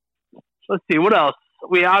 Let's see, what else?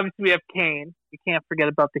 We have Kane. We can't forget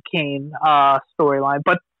about the Kane storyline.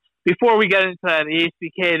 But before we get into that, the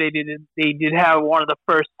HBK they did have one of the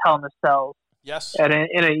first Hell in a Cells. Yes. In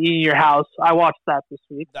your house. I watched that this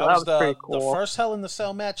week. That was pretty cool. The first Hell in the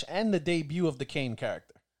Cell match and the debut of the Kane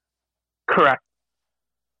character. Correct.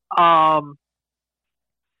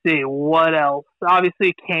 See what else?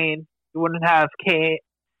 Obviously, Kane. You wouldn't have Kane.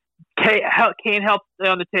 Kane helped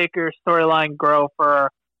the Undertaker storyline grow for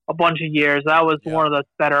a bunch of years. That was one of the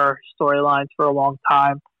better storylines for a long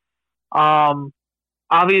time.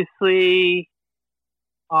 Obviously,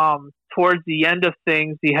 towards the end of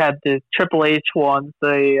things, you had the Triple H ones,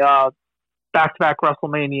 the back-to-back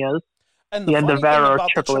WrestleManias. And the funny thing about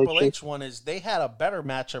the Triple H one is they had a better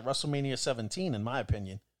match at WrestleMania 17, in my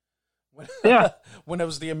opinion. When it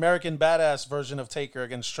was the American Badass version of Taker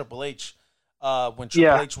against Triple H, when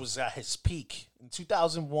Triple H was at his peak in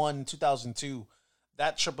 2001, 2002,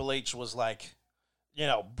 that Triple H was like,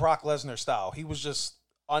 Brock Lesnar style. He was just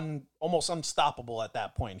almost unstoppable at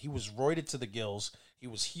that point. He was roided to the gills. He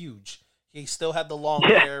was huge. He still had the long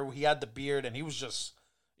hair. He had the beard, and he was just,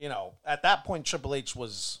 at that point, Triple H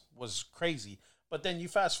was crazy. But then you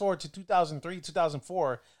fast forward to 2003,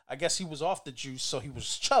 2004, I guess he was off the juice, so he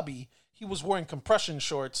was chubby. He was wearing compression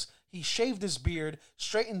shorts. He shaved his beard,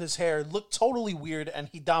 straightened his hair, looked totally weird, and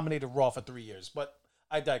he dominated Raw for 3 years. But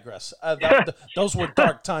I digress. Those were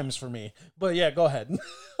dark times for me. But yeah, go ahead.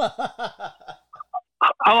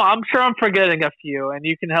 I'm sure I'm forgetting a few, and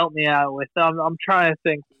you can help me out with them. I'm trying to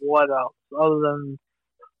think what else. Other than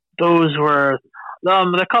those were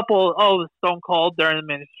the couple, Stone Cold during the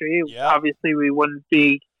Ministry. Yeah. Obviously, we wouldn't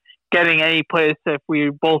be getting any place if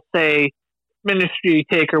we both say Ministry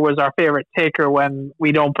Taker was our favorite Taker when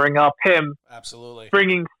we don't bring up him. Absolutely.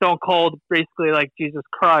 Bringing Stone Cold basically like Jesus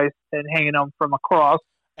Christ and hanging him from a cross.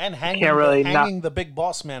 And hanging the big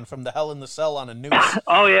boss man from the Hell in the Cell on a noose.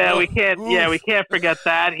 Oh yeah, we can't. Oof. Yeah, we can't forget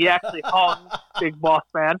that. He actually hung Big Boss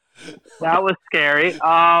Man. That was scary.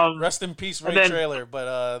 Rest in peace, Ray Traylor.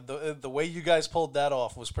 But the way you guys pulled that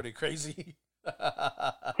off was pretty crazy.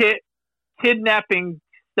 Kidnapping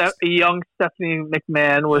a young Stephanie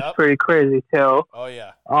McMahon was pretty crazy too. Oh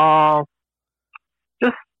yeah.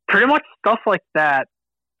 Just pretty much stuff like that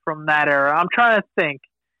from that era. I'm trying to think.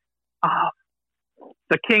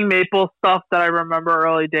 The King Maple stuff that I remember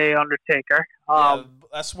early day Undertaker.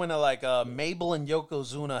 That's when Mabel and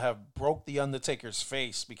Yokozuna have broke the Undertaker's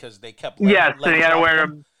face because they kept. So they had to wear a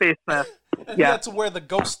face mask. He had to wear the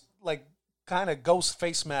ghost, kind of ghost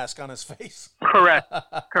face mask on his face. Correct.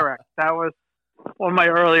 That was one of my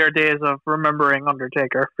earlier days of remembering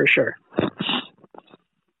Undertaker for sure.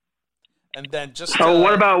 And then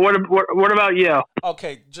what about you?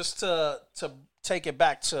 Okay, just to take it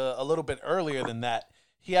back to a little bit earlier than that.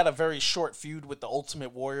 He had a very short feud with the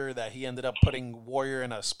Ultimate Warrior that he ended up putting Warrior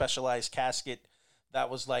in a specialized casket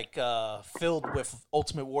that was filled with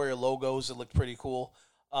Ultimate Warrior logos. It looked pretty cool.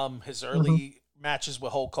 His early matches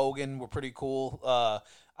with Hulk Hogan were pretty cool.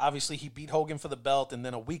 Obviously, he beat Hogan for the belt, and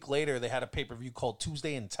then a week later, they had a pay-per-view called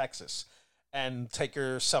Tuesday in Texas. And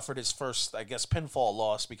Taker suffered his first, pinfall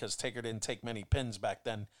loss because Taker didn't take many pins back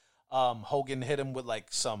then. Hogan hit him with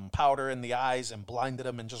some powder in the eyes and blinded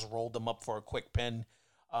him and just rolled him up for a quick pin.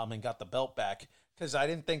 And got the belt back because I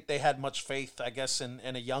didn't think they had much faith,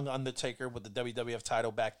 in a young Undertaker with the WWF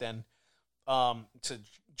title back then to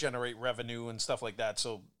generate revenue and stuff like that.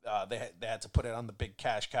 So they had to put it on the big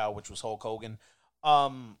cash cow, which was Hulk Hogan.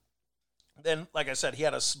 Then, like I said, he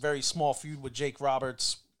had a very small feud with Jake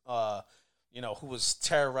Roberts, who was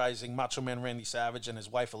terrorizing Macho Man Randy Savage and his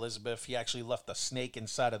wife Elizabeth. He actually left a snake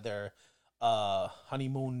inside of their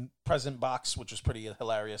honeymoon present box, which was pretty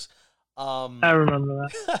hilarious. I remember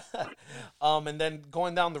that. And then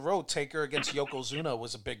going down the road, Taker against Yokozuna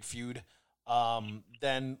was a big feud.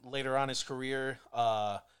 Then later on his career,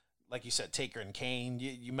 like you said, Taker and Kane.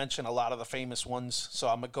 You mentioned a lot of the famous ones, so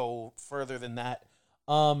I'm gonna go further than that.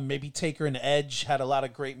 Maybe Taker and Edge had a lot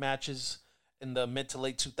of great matches in the mid to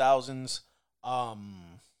late 2000s.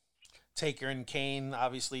 Taker and Kane,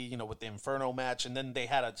 obviously, with the Inferno match, and then they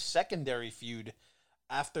had a secondary feud.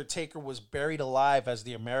 After Taker was buried alive as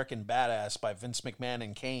the American Badass by Vince McMahon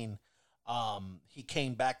and Kane, he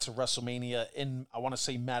came back to WrestleMania in, I want to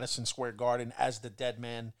say, Madison Square Garden as the Dead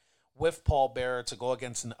Man with Paul Bearer to go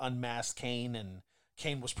against an unmasked Kane, and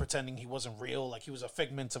Kane was pretending he wasn't real, like he was a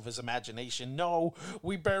figment of his imagination. No,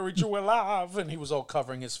 we buried you alive, and he was all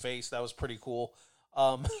covering his face. That was pretty cool.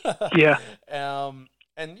 Yeah. And,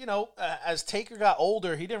 as Taker got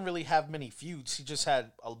older, he didn't really have many feuds. He just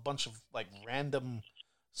had a bunch of, random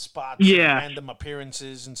spots, random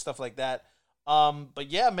appearances and stuff like that. But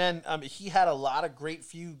yeah, man, he had a lot of great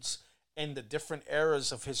feuds in the different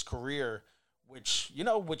eras of his career,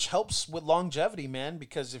 which helps with longevity, man,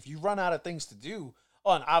 because if you run out of things to do,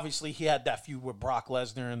 and obviously he had that feud with Brock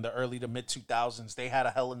Lesnar in the early to mid 2000s. They had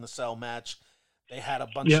a Hell in the Cell match. They had a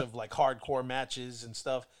bunch of hardcore matches and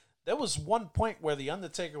stuff. There was one point where The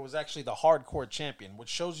Undertaker was actually the hardcore champion, which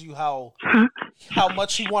shows you how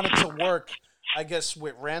much he wanted to work, I guess,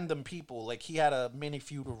 with random people. Like, he had a mini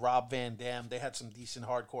feud with Rob Van Dam. They had some decent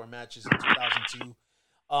hardcore matches in 2002.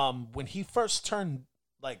 When he first turned,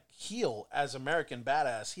 heel as American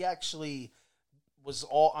Badass, he actually was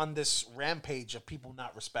all on this rampage of people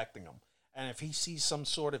not respecting him. And if he sees some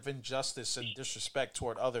sort of injustice and disrespect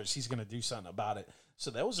toward others, he's going to do something about it. So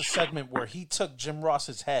there was a segment where he took Jim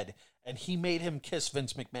Ross's head and he made him kiss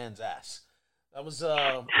Vince McMahon's ass. That was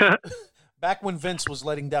back when Vince was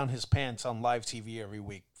letting down his pants on live TV every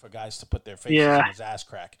week for guys to put their faces in his ass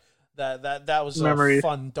crack. That was a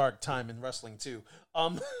fun, dark time in wrestling too.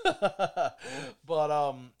 But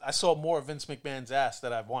I saw more of Vince McMahon's ass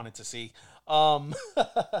that I've wanted to see. But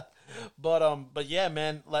yeah,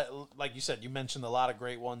 man, like you said, you mentioned a lot of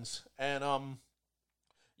great ones, and I'm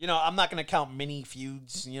not going to count mini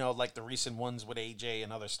feuds, like the recent ones with AJ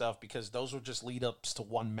and other stuff, because those were just lead ups to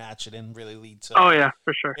one match. It didn't really lead to. Oh yeah,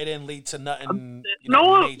 for sure. It didn't lead to nothing.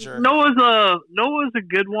 Major. Noah was a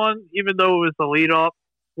good one, even though it was the lead up.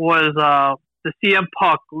 Was the CM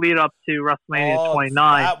Punk lead up to WrestleMania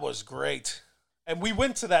 29? That was great, and we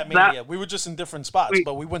went to that Mania. We were just in different spots,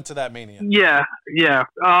 but we went to that Mania. Yeah.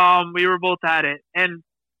 We were both at it, and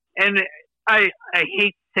I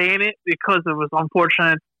hate saying it because it was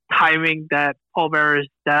unfortunate timing that Paul Bearer's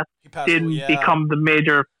death didn't become the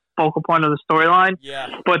major focal point of the storyline. Yeah.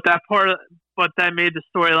 But but that made the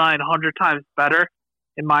storyline 100 times better,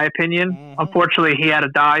 in my opinion. Mm-hmm. Unfortunately, he had to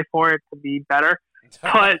die for it to be better.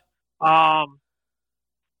 But that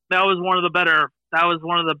was one of the better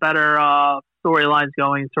storylines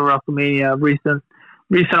going to WrestleMania, recent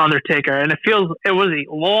Undertaker, and it was a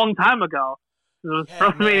long time ago. It was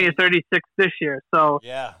WrestleMania 36 this year, so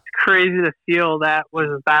it's crazy to feel that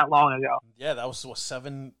was that long ago. Yeah, that was what,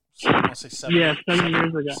 7 years ago.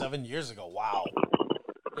 7 years ago. Wow.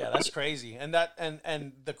 Yeah, that's crazy. And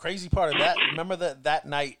the crazy part of that, remember that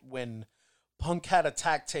night when Punk had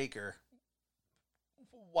attacked Taker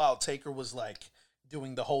while Taker was like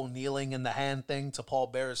doing the whole kneeling in the hand thing to Paul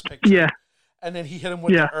Bearer's picture. Yeah. And then he hit him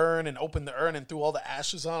with the urn and opened the urn and threw all the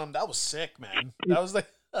ashes on him. That was sick, man. That was like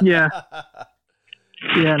Yeah.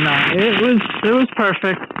 Yeah, no. It was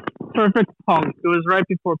perfect. Perfect Punk. It was right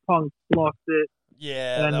before Punk lost it.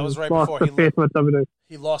 Yeah, that was right before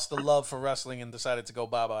he lost the love for wrestling and decided to go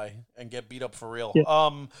bye-bye and get beat up for real.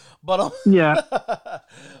 Yeah.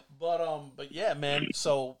 But yeah, man.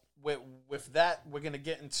 So with that, we're gonna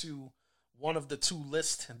get into one of the two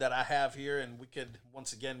lists that I have here, and we could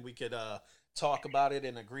talk about it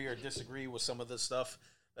and agree or disagree with some of the stuff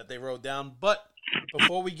that they wrote down. But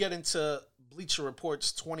before we get into Bleacher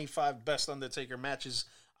Report's 25 best Undertaker matches,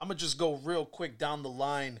 I'm gonna just go real quick down the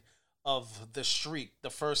line of the streak. The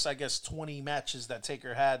first, I guess, 20 matches that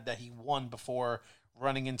Taker had that he won before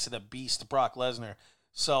running into the beast Brock Lesnar.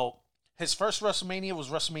 So his first WrestleMania was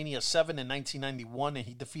WrestleMania 7 in 1991, and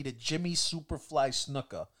he defeated Jimmy Superfly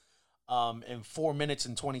Snuka in 4 minutes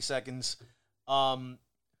and 20 seconds.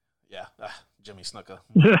 Jimmy Snuka.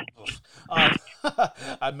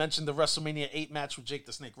 I mentioned the WrestleMania 8 match with Jake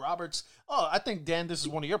the Snake Roberts. Oh, I think, Dan, this is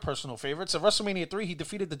one of your personal favorites. At WrestleMania 3, he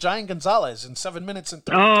defeated the Giant Gonzalez in 7 minutes and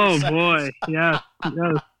 33 seconds. Oh, boy. Yes.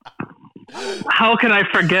 How can I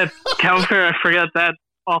forget that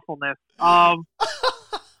awfulness?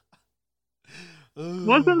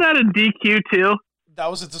 Wasn't that a DQ, too?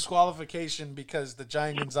 That was a disqualification because the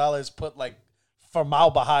Giant Gonzalez put, like,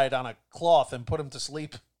 formaldehyde on a cloth and put him to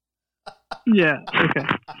sleep. Yeah, okay.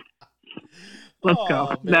 Let's go.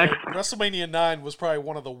 Man. Next. WrestleMania 9 was probably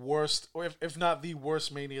one of the worst, or if not the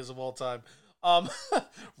worst manias of all time.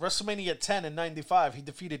 WrestleMania 10 in 95, he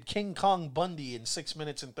defeated King Kong Bundy in 6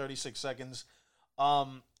 minutes and 36 seconds.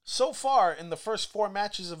 So far, in the first 4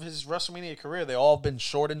 matches of his WrestleMania career, they all have been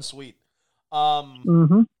short and sweet.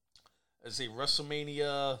 Let's see,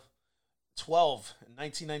 WrestleMania 12 in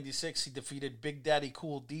 1996, he defeated Big Daddy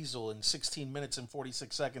Cool Diesel in 16 minutes and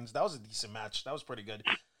 46 seconds. That was a decent match. That was pretty good.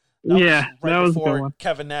 That was before a good one.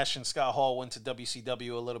 Kevin Nash and Scott Hall went to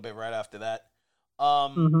WCW a little bit right after that.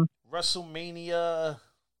 WrestleMania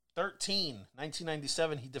 13,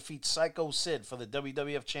 1997, he defeats Psycho Sid for the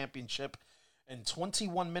WWF Championship in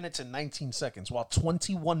 21 minutes and 19 seconds. Wow,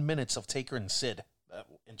 21 minutes of Taker and Sid.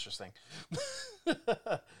 Interesting.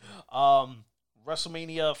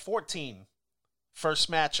 WrestleMania 14, first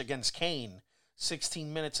match against Kane,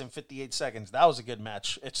 16 minutes and 58 seconds. That was a good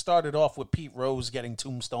match. It started off with Pete Rose getting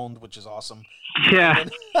tombstoned, which is awesome. Yeah.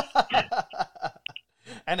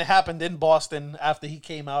 And it happened in Boston after he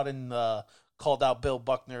came out and called out Bill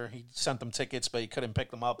Buckner. He sent them tickets, but he couldn't pick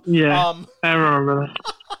them up. Yeah, I remember that.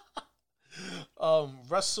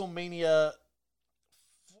 WrestleMania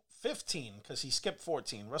 15, because he skipped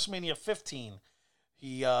 14. WrestleMania 15,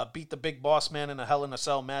 he beat the Big Boss Man in a Hell in a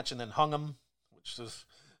Cell match and then hung him, which is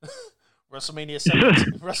WrestleMania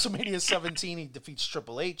 17. WrestleMania 17, he defeats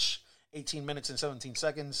Triple H, 18 minutes and 17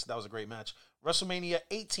 seconds. That was a great match. WrestleMania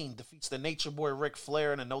 18 defeats the Nature Boy Ric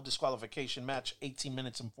Flair in a no disqualification match, 18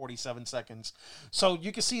 minutes and 47 seconds. So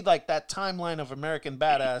you can see like that timeline of American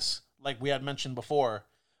Badass, like we had mentioned before,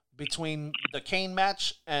 between the Kane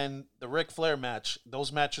match and the Ric Flair match.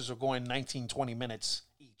 Those matches are going 19, 20 minutes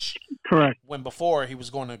each. Correct. When before he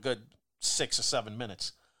was going a good 6 or 7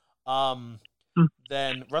 minutes. Then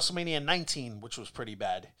WrestleMania 19, which was pretty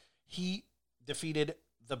bad, he defeated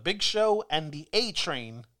the Big Show and the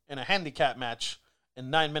A-Train in a handicap match in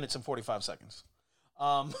 9 minutes and 45 seconds.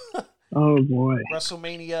 Oh boy.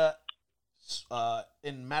 WrestleMania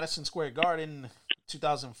in Madison Square Garden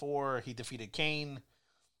 2004, he defeated Kane,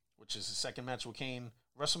 which is his second match with Kane.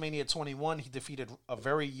 WrestleMania 21, he defeated a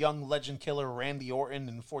very young legend killer, Randy Orton,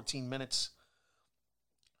 in 14 minutes.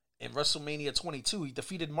 In WrestleMania 22, he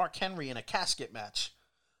defeated Mark Henry in a casket match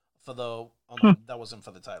for the... that wasn't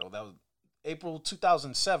for the title. That was April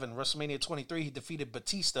 2007. WrestleMania 23, he defeated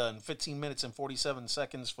Batista in 15 minutes and 47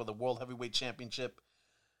 seconds for the World Heavyweight Championship.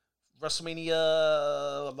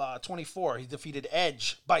 WrestleMania 24, he defeated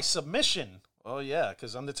Edge by submission. Oh, yeah,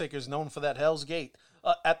 because Undertaker's known for that Hell's Gate.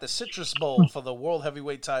 At the Citrus Bowl for the World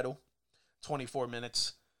Heavyweight title, 24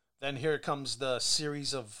 minutes. Then here comes the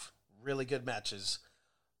series of really good matches.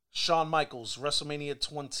 Shawn Michaels, WrestleMania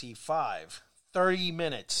 25, 30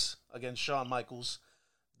 minutes against Shawn Michaels.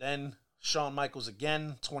 Then Shawn Michaels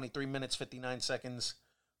again, 23 minutes, 59 seconds.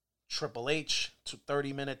 Triple H,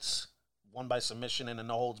 30 minutes, won by submission in a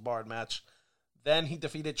no-holds-barred match. Then he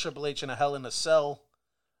defeated Triple H in a Hell in a Cell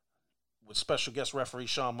with special guest referee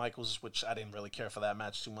Shawn Michaels, which I didn't really care for that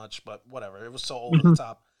match too much, but whatever. It was so over the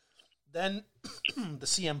top. Then the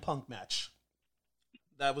CM Punk match.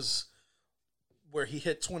 That was where he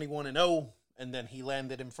hit 21-0, and then he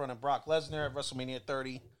landed in front of Brock Lesnar at WrestleMania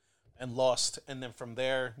 30 and lost. And then from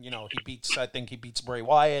there, I think he beats Bray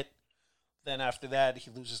Wyatt. Then after that,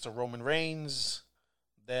 he loses to Roman Reigns.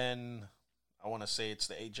 Then I want to say it's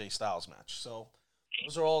the AJ Styles match. So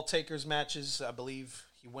those are all Taker's matches. I believe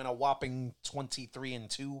he went a whopping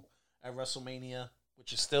 23-2 at WrestleMania,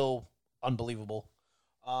 which is still unbelievable.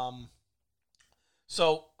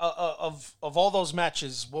 So of all those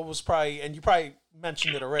matches, what was probably, and you probably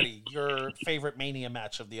mentioned it already, your favorite Mania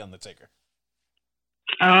match of The Undertaker?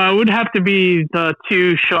 It would have to be the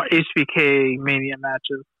two short HBK Mania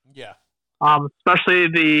matches. Yeah. Especially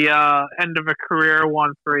the end of a career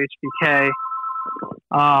one for HBK,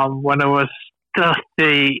 when it was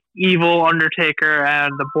the evil Undertaker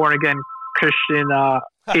and the born again Christian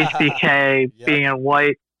HBK being in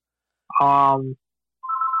white.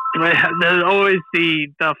 There's always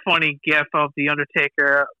the funny gif of the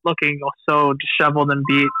Undertaker looking so disheveled and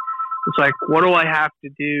beat. It's like, what do I have to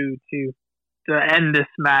do to end this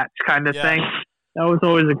match kind of thing. That was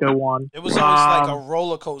always a good one. It was always like a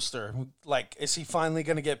roller coaster. Like, is he finally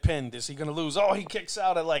going to get pinned? Is he going to lose? Oh, he kicks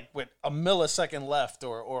out at with a millisecond left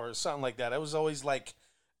or something like that. It was always like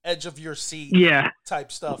edge of your seat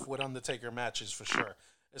type stuff with Undertaker matches for sure.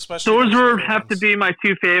 Especially those have to be my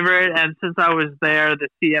two favorite, and since I was there, the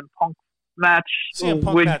CM Punk match. CM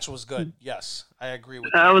Punk match was good. Yes, I agree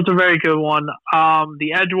with that. That was a very good one.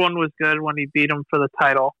 The Edge one was good when he beat him for the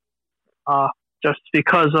title. Just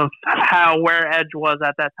because of where Edge was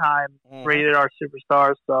at that time, rated R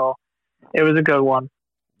superstars, so it was a good one,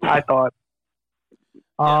 I thought.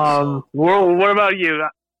 What about you?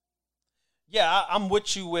 Yeah, I'm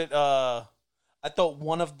with you with. I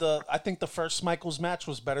thought I think the first Michaels match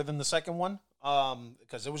was better than the second one,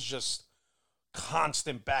 because it was just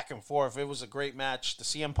constant back and forth. It was a great match. The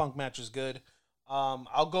CM Punk match is good.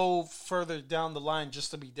 I'll go further down the line just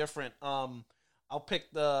to be different. I'll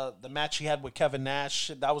pick the match he had with Kevin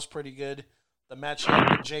Nash. That was pretty good. The match he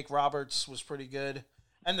had with Jake Roberts was pretty good.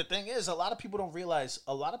 And the thing is, a lot of people don't realize,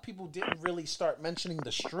 a lot of people didn't really start mentioning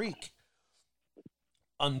the streak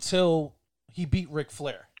until he beat Ric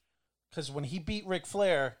Flair. Because when he beat Ric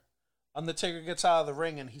Flair, Undertaker gets out of the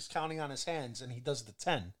ring and he's counting on his hands and he does the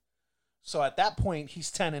 10. So at that point,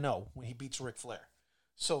 he's 10-0 when he beats Ric Flair.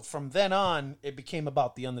 So from then on, it became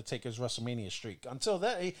about the Undertaker's WrestleMania streak. Until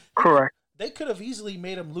then, correct. They could have easily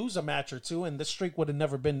made him lose a match or two, and this streak would have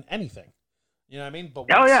never been anything. You know what I mean? But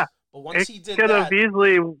once he did that, could have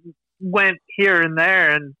easily went here and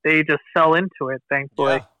there, and they just fell into it.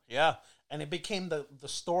 Thankfully, yeah. And it became the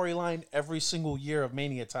storyline every single year of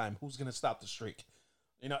Mania time. Who's going to stop the streak?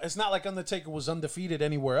 It's not like Undertaker was undefeated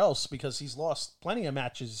anywhere else because he's lost plenty of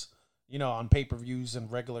matches, on pay-per-views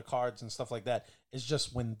and regular cards and stuff like that. It's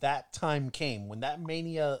just when that time came, when that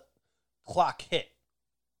Mania clock hit,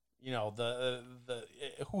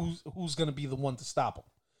 who's going to be the one to stop him?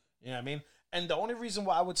 You know what I mean? And the only reason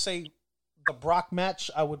why I would say the Brock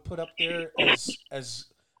match I would put up there as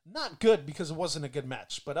not good because it wasn't a good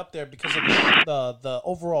match, but up there because of the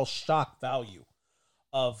overall shock value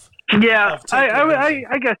of I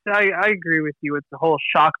guess I agree with you with the whole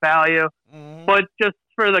shock value, but just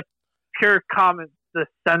for the pure comment, the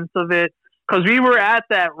sense of it, because we were at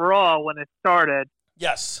that Raw when it started.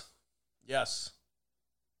 Yes.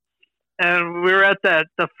 And we were at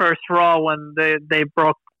the first Raw when they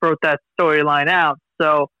broke that storyline out.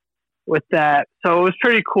 So with that, so it was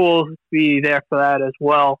pretty cool to be there for that as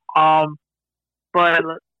well. But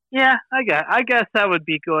yeah, I guess that would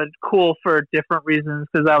be cool for different reasons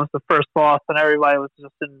because that was the first loss and everybody was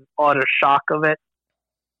just in utter shock of it.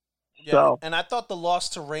 Yeah, so. And I thought the loss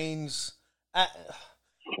to Reigns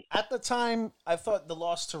at the time, I thought the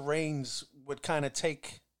loss to Reigns would kind of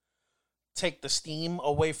take the steam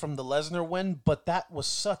away from the Lesnar win, but that was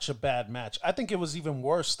such a bad match. I think it was even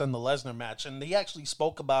worse than the Lesnar match, and he actually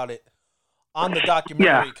spoke about it on the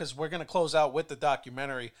documentary because we're going to close out with the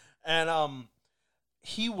documentary. And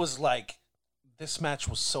he was like, this match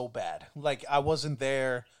was so bad. Like, I wasn't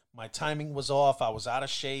there. My timing was off. I was out of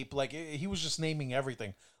shape. Like, he was just naming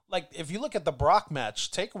everything. Like, if you look at the Brock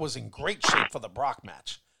match, Taker was in great shape for the Brock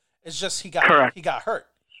match. It's just he got hurt.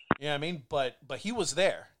 You know what I mean? But he was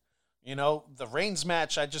there. You know, the Reigns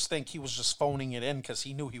match, I just think he was just phoning it in because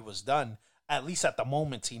he knew he was done. At least at the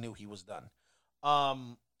moment, he knew he was done.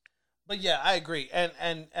 But yeah, I agree.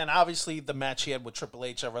 And obviously the match he had with Triple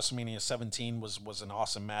H at WrestleMania 17 was an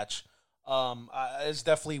awesome match. It's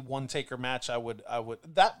definitely one Taker match. I would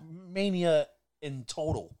that Mania in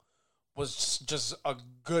total was just a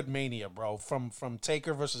good Mania, bro. From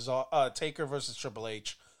Taker versus Triple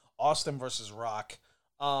H, Austin versus Rock.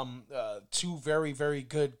 Two very, very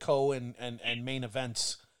good and main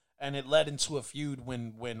events. And it led into a feud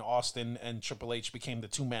when Austin and Triple H became the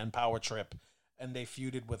two-man power trip and they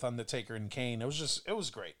feuded with Undertaker and Kane. It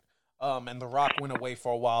was great. And The Rock went away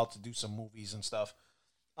for a while to do some movies and stuff.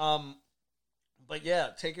 But yeah,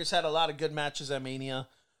 Taker's had a lot of good matches at Mania.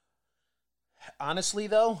 Honestly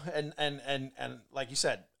though, and like you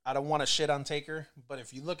said, I don't want to shit on Taker, but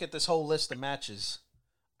if you look at this whole list of matches,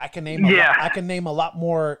 I can name a lot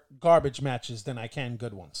more garbage matches than I can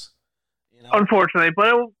good ones. You know? Unfortunately,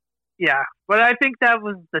 but I think that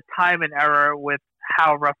was the time and era with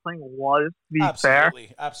how wrestling was. To be fair,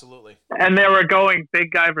 absolutely. And they were going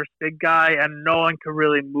big guy versus big guy, and no one could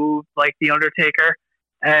really move like the Undertaker,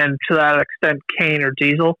 and to that extent, Kane or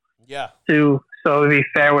Diesel. Yeah. So to be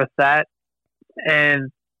fair with that, and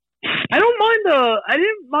I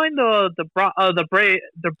didn't mind the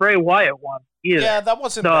Bray Wyatt one either. Yeah, that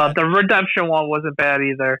wasn't bad. The redemption one wasn't bad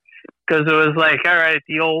either, because it was like, all right,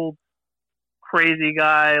 the old crazy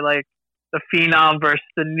guy, like the Phenom versus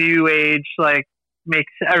the New Age, like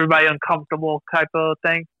makes everybody uncomfortable type of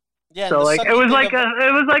thing. Yeah. So like it was like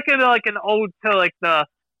an ode to like the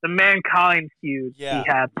Mankind feud he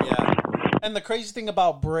had. Yeah. And the crazy thing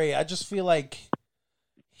about Bray, I just feel like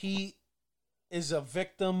he is a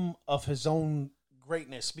victim of his own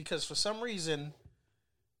greatness, because for some reason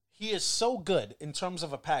he is so good in terms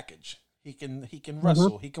of a package. He can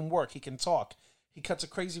wrestle, he can work, he can talk, he cuts a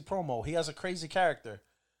crazy promo, he has a crazy character.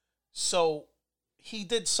 So he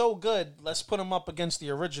did so good. Let's put him up against the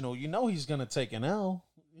original. You know he's gonna take an L.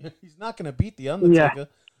 He's not gonna beat the Undertaker. Yeah.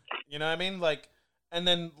 You know what I mean? Like, and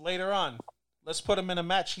then later on, let's put him in a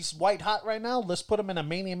match. He's white hot right now. Let's put him in a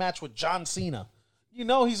Mania match with John Cena. You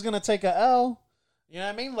know he's gonna take a L. You know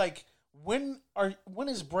what I mean? Like, when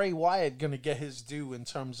is Bray Wyatt gonna get his due in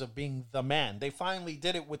terms of being the man? They finally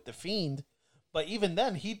did it with the Fiend, but even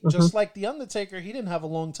then, he just like the Undertaker, he didn't have a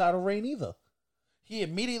long title reign either. He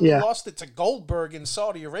immediately lost it to Goldberg in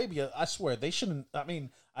Saudi Arabia. I swear they shouldn't. I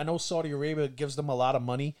mean, I know Saudi Arabia gives them a lot of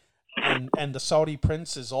money, and the Saudi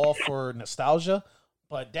prince is all for nostalgia.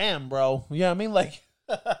 But damn, bro, you know what I mean? Like,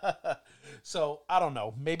 so I don't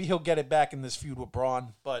know. Maybe he'll get it back in this feud with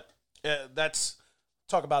Braun, but that's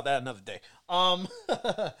talk about that another day.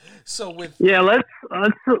 So with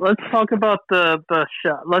let's talk about the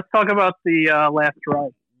shot. Let's talk about the last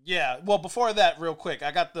ride. Yeah, well, before that, real quick,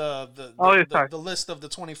 I got the list of the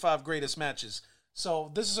 25 greatest matches.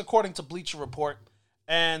 So this is according to Bleacher Report,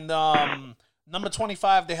 and number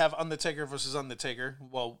 25 they have Undertaker versus Undertaker.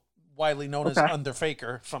 Well, widely known as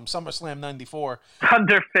Underfaker from SummerSlam '94.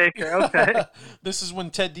 Underfaker, okay. This is when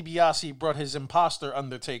Ted DiBiase brought his imposter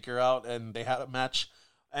Undertaker out, and they had a match.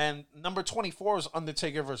 And number 24 is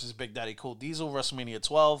Undertaker versus Big Daddy Cool Diesel, WrestleMania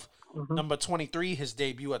 12. Number 23, his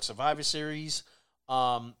debut at Survivor Series.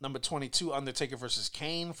 Number 22, Undertaker versus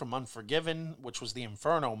Kane from Unforgiven, which was the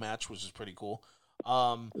Inferno match, which is pretty cool.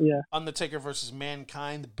 Undertaker versus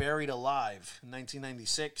Mankind, Buried Alive, in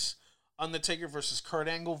 1996. Undertaker versus Kurt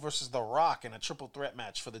Angle versus The Rock in a triple threat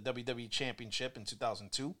match for the WWE Championship in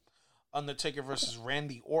 2002. Undertaker versus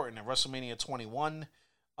Randy Orton at WrestleMania 21.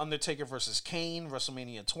 Undertaker versus Kane,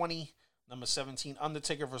 WrestleMania 20. Number 17,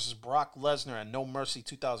 Undertaker versus Brock Lesnar at No Mercy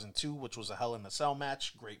 2002, which was a Hell in a Cell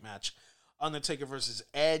match. Great match. Undertaker versus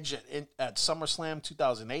Edge at SummerSlam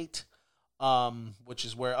 2008, which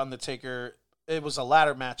is where Undertaker, it was a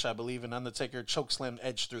ladder match, I believe, and Undertaker chokeslammed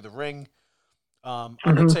Edge through the ring.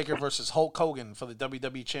 Undertaker versus Hulk Hogan for the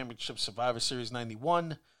WWE Championship Survivor Series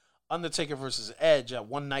 91. Undertaker versus Edge at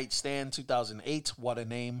One Night Stand 2008. What a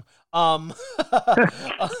name.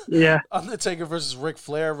 Undertaker versus Ric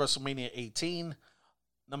Flair, WrestleMania 18.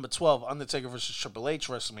 Number 12, Undertaker versus Triple H,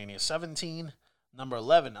 WrestleMania 17. Number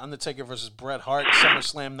 11, Undertaker versus Bret Hart,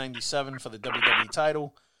 SummerSlam 97 for the WWE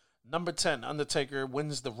title. Number 10, Undertaker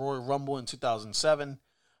wins the Royal Rumble in 2007.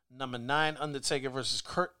 Number 9, Undertaker versus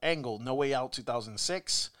Kurt Angle, No Way Out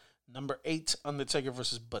 2006. Number 8, Undertaker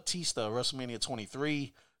versus Batista, WrestleMania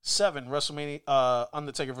 23. 7,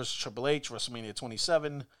 Undertaker versus Triple H, WrestleMania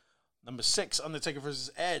 27. Number 6, Undertaker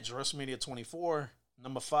versus Edge, WrestleMania 24.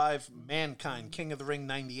 Number 5, Mankind, King of the Ring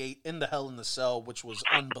 98 in the Hell in the Cell, which was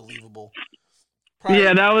unbelievable.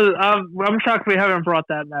 Yeah, that was. I'm shocked we haven't brought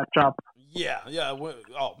that match up. Yeah.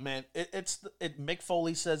 Oh man, Mick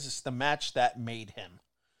Foley says it's the match that made him,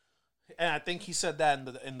 and I think he said that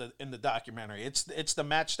in the documentary. It's the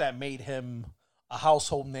match that made him a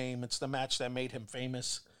household name. It's the match that made him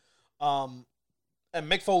famous. And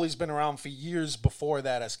Mick Foley's been around for years before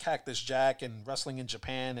that as Cactus Jack and wrestling in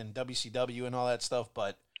Japan and WCW and all that stuff.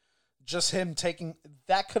 But just him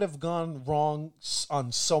that could have gone wrong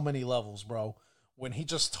on so many levels, bro. When he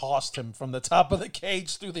just tossed him from the top of the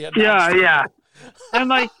cage through the announce table. Yeah. And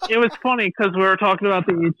like it was funny because we were talking about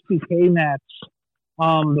the HBK match,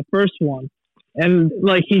 the first one, and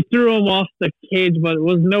like he threw him off the cage, but it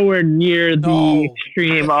was nowhere near the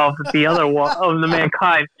extreme of the other one of the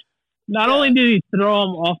Mankind. Not only did he throw him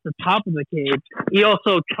off the top of the cage, he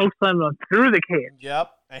also chokeslammed him through the cage.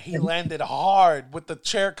 Yep, and he landed hard with the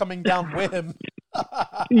chair coming down with him.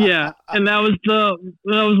 Yeah, and that was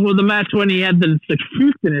the match when he had the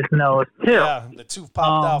tooth in his nose too. Yeah, the tooth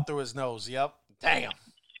popped out through his nose. Yep, damn.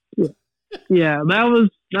 Yeah, that was.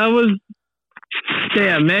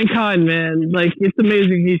 Damn, Mankind, man! Like it's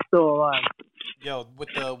amazing he's still alive. Yo, with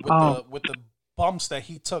the bumps that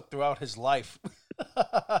he took throughout his life.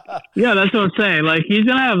 Yeah, that's what I'm saying. Like he's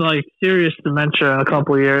gonna have like serious dementia in a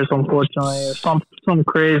couple of years, unfortunately, or some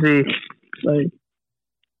crazy. Like,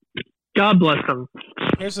 God bless him.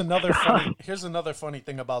 Here's another funny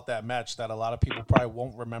thing about that match that a lot of people probably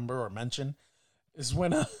won't remember or mention is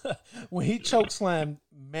when he chokeslammed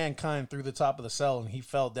Mankind through the top of the cell and he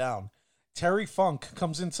fell down. Terry Funk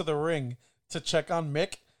comes into the ring to check on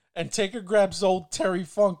Mick. And Taker grabs old Terry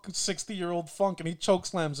Funk, 60-year-old Funk, and he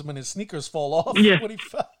chokeslams him, and his sneakers fall off when he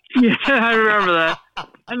fell. Yeah, I remember that.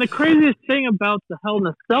 And the craziest thing about the Hell in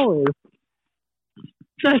a Cell is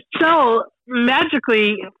the cell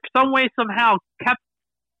magically, some way, somehow, kept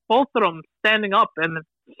both of them standing up, and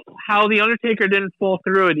how the Undertaker didn't fall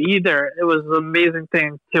through it either. It was an amazing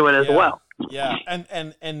thing to it as well. Yeah, and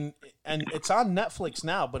it's on Netflix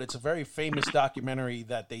now, but it's a very famous documentary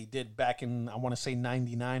that they did back in, I want to say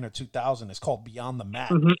 99 or 2000. It's called Beyond the Mat.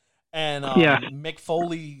 Mm-hmm. And Mick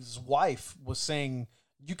Foley's wife was saying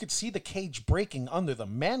you could see the cage breaking under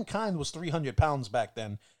them. Mankind was 300 pounds back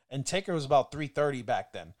then, and Taker was about 330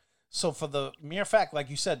 back then. So for the mere fact, like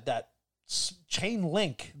you said, that chain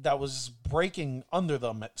link that was breaking under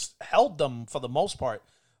them, it held them for the most part.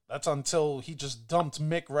 That's until he just dumped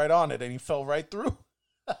Mick right on it and he fell right through.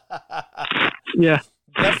 Yeah.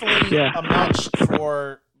 Definitely a match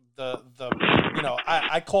for the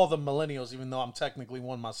I call them millennials, even though I'm technically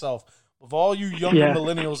one myself. Of all you younger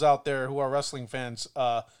millennials out there who are wrestling fans,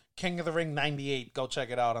 King of the Ring 98, go check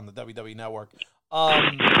it out on the WWE Network.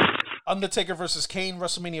 Undertaker versus Kane,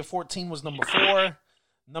 WrestleMania 14 was number 4.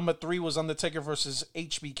 Number 3 was Undertaker versus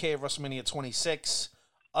HBK at WrestleMania 26.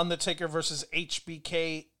 Undertaker versus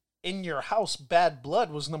HBK in Your House, Bad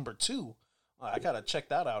Blood was number 2. I gotta check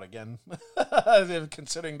that out again,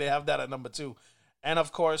 considering they have that at number 2. And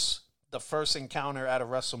of course, the first encounter at a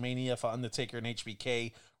WrestleMania for Undertaker and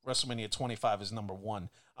HBK, WrestleMania 25 is number 1.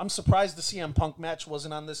 I'm surprised the CM Punk match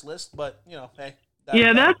wasn't on this list, but hey.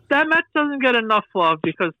 That match doesn't get enough love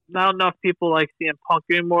because not enough people like CM Punk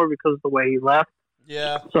anymore because of the way he left.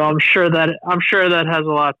 Yeah. So I'm sure that has a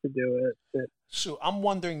lot to do with it. Shoot, I'm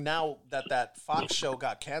wondering now that Fox show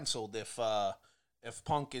got canceled if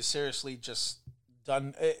Punk is seriously just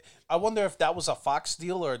done. I wonder if that was a Fox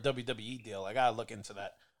deal or a WWE deal. I gotta look into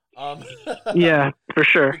that. Yeah, for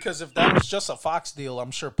sure. Because if that was just a Fox deal,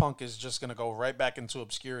 I'm sure Punk is just gonna go right back into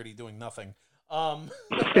obscurity doing nothing.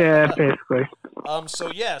 Yeah, basically.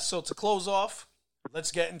 So to close off,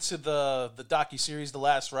 let's get into the docuseries, The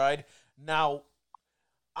Last Ride. Now,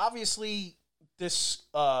 obviously, this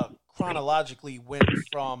chronologically went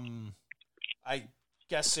from, I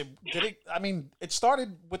guess it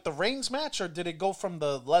started with the Reigns match, or did it go from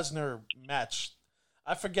the Lesnar match?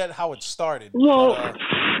 I forget how it started. Well,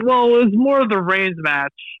 it was more of the Reigns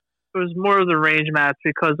match. It was more of the Reigns match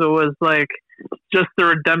because it was like just the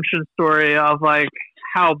redemption story of like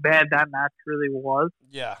how bad that match really was.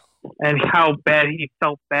 Yeah. And how bad he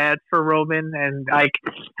felt bad for Roman, and like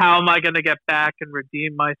how am I going to get back and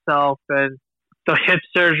redeem myself, and the hip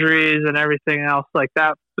surgeries and everything else like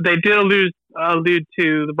that. But they did allude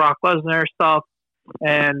to the Brock Lesnar stuff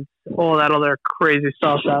and all that other crazy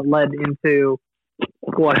stuff that led into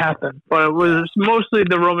what happened. But it was mostly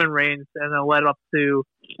the Roman Reigns, and it led up to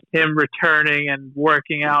him returning and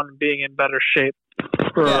working out and being in better shape.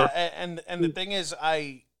 And the thing is,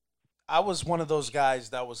 I was one of those guys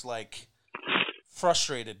that was like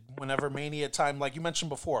frustrated whenever Mania time, like you mentioned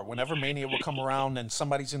before, whenever Mania would come around and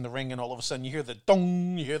somebody's in the ring and all of a sudden you hear the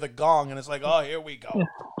dong, you hear the gong, and it's like, oh, here we go.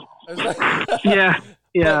 Yeah.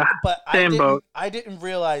 Yeah. But Same boat. I didn't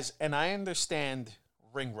realize, and I understand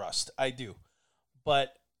ring rust. I do.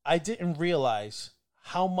 But I didn't realize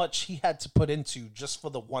how much he had to put into just for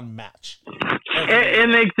the one match.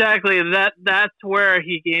 And exactly that's where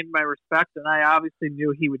he gained my respect, and I obviously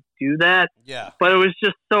knew he would do that. Yeah. But it was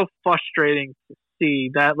just so frustrating to see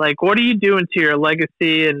that, like, what are you doing to your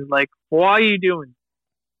legacy, and like, why are you doing it?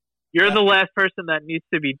 You're the last person that needs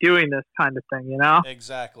to be doing this kind of thing, you know?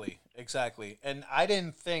 Exactly. And I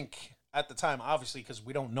didn't think at the time, obviously, because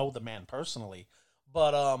we don't know the man personally,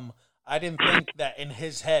 but I didn't think that in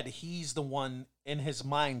his head, he's the one in his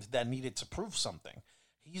mind that needed to prove something.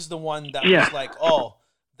 He's the one that was like, oh,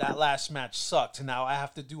 that last match sucked, and now I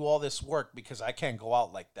have to do all this work because I can't go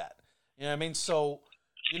out like that. You know what I mean? So,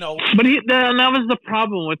 you know. But that was the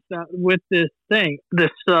problem with this thing, this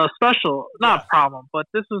special. Not problem, but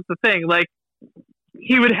this was the thing. Like,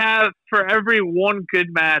 he would have, for every one good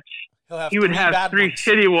match, he would have three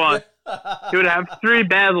shitty ones. He would have three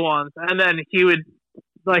bad ones, and then he would,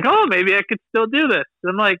 like, oh, maybe I could still do this.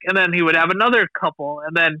 And then he would have another couple,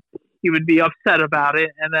 and then he would be upset about it,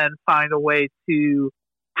 and then find a way to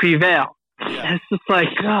prevail. Yeah. And it's just like,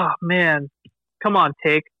 oh man, come on,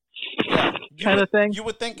 Take. Yeah. Kind of thing. You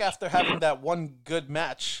would think after having that one good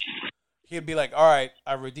match, he'd be like, all right,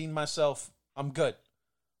 I redeemed myself, I'm good.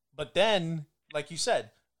 But then, like you said,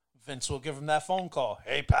 Vince will give him that phone call.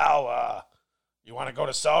 Hey, pal, you want to go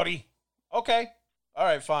to Saudi? Okay. All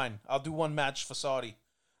right, fine. I'll do one match for Saudi.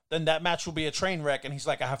 Then that match will be a train wreck, and he's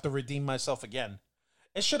like, I have to redeem myself again.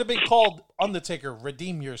 It should have been called Undertaker,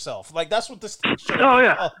 Redeem Yourself. Like, that's what this thing should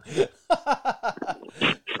have been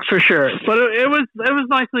called. For sure. But it was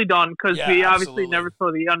nicely done, because we obviously never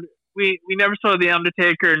saw we never saw the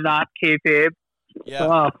Undertaker not kayfabe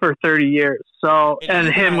for 30 years. So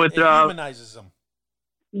it humanizes him.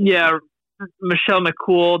 Yeah, Michelle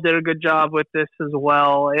McCool did a good job with this as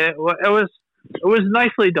well. It was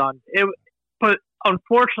nicely done. But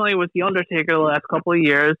unfortunately, with the Undertaker, the last couple of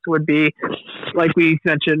years would be, like we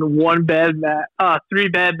mentioned, three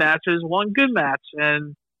bad matches, one good match,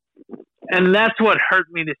 and that's what hurt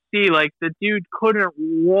me to see. Like, the dude couldn't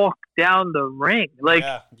walk down the ring. Like,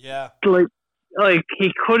 like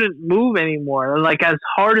he couldn't move anymore. Like, as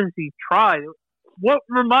hard as he tried. What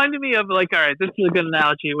reminded me of, like, all right, this is a good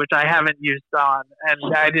analogy, which I haven't used on,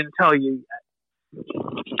 and I didn't tell you yet.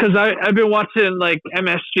 Because I've been watching, like,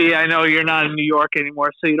 MSG. I know you're not in New York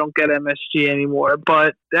anymore, so you don't get MSG anymore.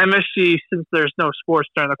 But MSG, since there's no sports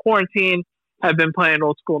during the quarantine, have been playing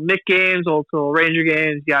old school Knick games, old school Ranger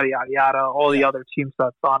games, yada, yada, yada, all the other team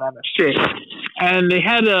stuff on MSG. And they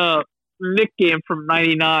had a Knick game from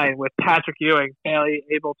 '99 with Patrick Ewing barely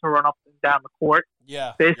able to run up and down the court.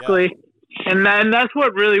 Yeah. Basically. Yeah. And then that's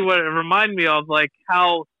what it reminded me of, like,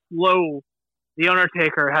 how slow The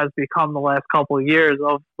Undertaker has become the last couple of years,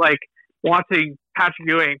 of, like, watching Patrick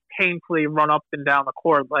Ewing painfully run up and down the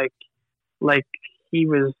court like he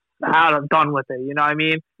was done with it. You know what I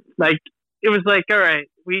mean? Like, it was like, all right,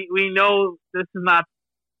 we know this is not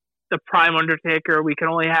the prime Undertaker. We can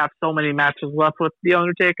only have so many matches left with The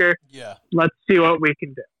Undertaker. Yeah. Let's see what we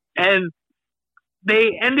can do. And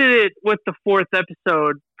they ended it with the fourth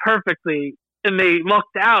episode perfectly, and they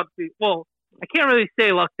lucked out. Well, I can't really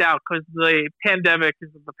say lucked out, because the pandemic is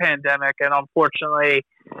the pandemic, and unfortunately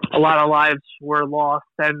a lot of lives were lost.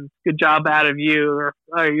 And good job out of you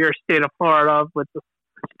or your state of Florida with the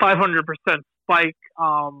 500% spike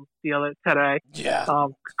today. Yeah.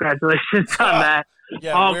 Congratulations on that.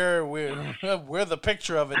 Yeah, we're the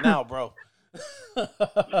picture of it now, bro.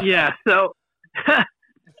 Yeah, so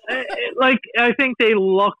like, I think they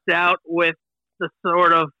lucked out with the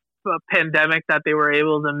sort of pandemic that they were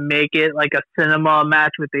able to make it like a cinema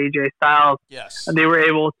match with AJ Styles. Yes. And they were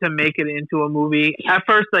able to make it into a movie. At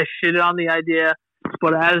first, I shitted on the idea,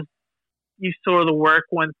 but as you saw the work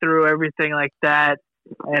went through, everything like that,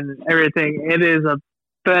 and everything, it is a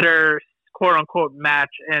better quote-unquote match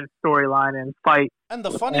and storyline and fight. And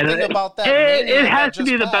the funny thing about that it has to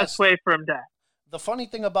be the best way for him to act. The funny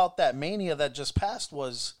thing about that Mania that just passed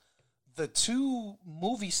was the two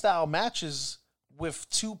movie-style matches with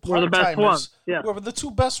two part-timers were the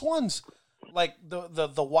two best ones. Like,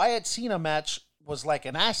 the Wyatt Cena match was like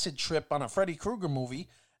an acid trip on a Freddy Krueger movie,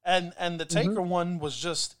 and the Taker one was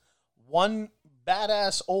just one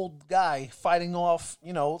badass old guy fighting off,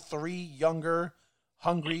 three younger,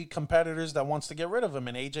 hungry competitors that wants to get rid of him,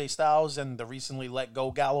 and AJ Styles and the recently let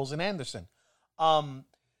go Gallows and Anderson.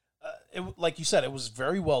 Like you said, it was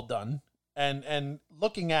very well done, and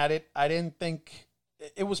looking at it, I didn't think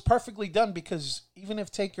it was perfectly done, because even if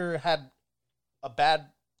Taker had a bad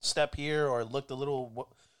step here or looked a little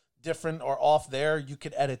different or off there, you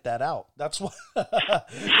could edit that out. That's what,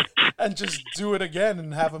 and just do it again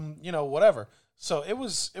and have him, whatever. So it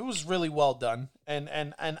was really well done,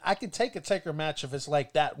 and I could take a Taker match if it's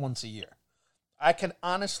like that once a year. I can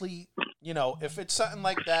honestly, if it's something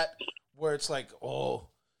like that where it's like, oh,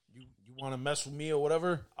 you want to mess with me or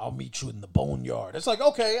whatever, I'll meet you in the boneyard. It's like,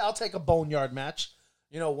 okay, I'll take a boneyard match,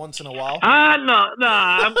 once in a while. No,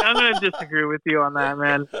 I'm gonna disagree with you on that,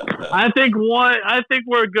 man. I think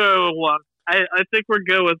we're good with one. I think we're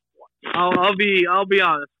good with one. I'll be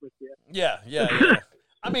honest with you. Yeah.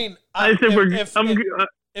 I mean,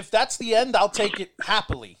 if that's the end, I'll take it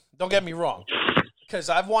happily. Don't get me wrong, because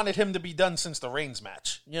I've wanted him to be done since the Reigns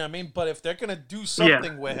match. You know what I mean? But if they're gonna do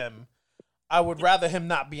something with him, I would rather him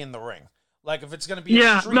not be in the ring. Like if it's gonna be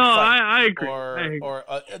a street fight, I agree. Or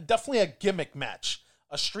definitely a gimmick match,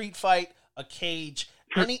 a street fight, a cage,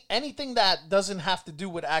 anything that doesn't have to do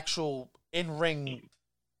with actual in-ring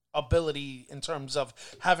ability in terms of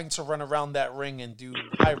having to run around that ring and do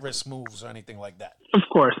high-risk moves or anything like that. Of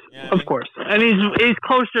course, of course. And he's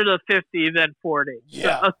closer to 50 than 40.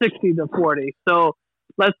 Yeah. 60 to 40. So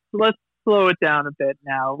let's slow it down a bit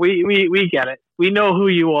now. We get it. We know who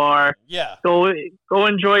you are. Yeah. Go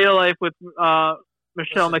enjoy your life with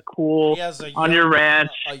Michelle McCool on your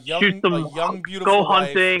ranch. Shoot some, young, beautiful go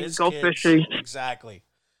hunting, wife, go kids. fishing. Exactly.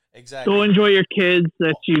 Go enjoy your kids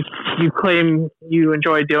that you claim you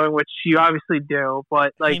enjoy doing, which you obviously do.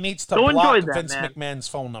 But he needs to block Vince McMahon's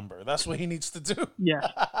phone number. That's what he needs to do. Yeah,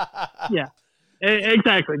 yeah,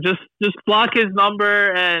 exactly. Just block his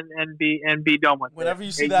number and be done with it. Whenever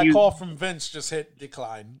you see that call from Vince, just hit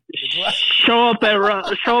decline. Show up at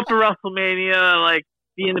WrestleMania, like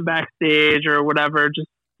be in the backstage or whatever. Just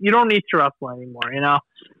you don't need to wrestle anymore.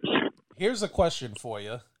 Here's a question for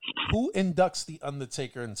you. Who inducts The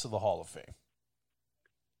Undertaker into the Hall of Fame?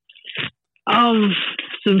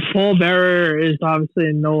 Since Paul Bearer is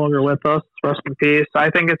obviously no longer with us, rest in peace, I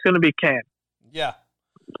think it's going to be Kane. Yeah,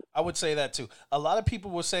 I would say that too. A lot of people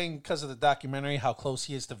were saying because of the documentary how close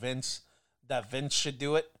he is to Vince, that Vince should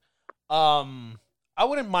do it. I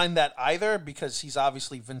wouldn't mind that either because he's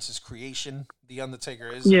obviously Vince's creation. The Undertaker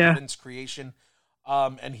is Vince's creation.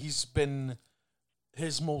 And he's been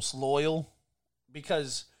his most loyal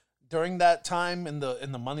because during that time in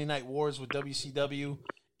the Monday Night Wars with WCW,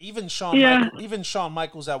 even Shawn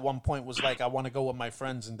Michaels at one point was like, I want to go with my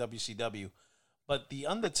friends in WCW. But The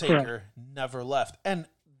Undertaker never left. And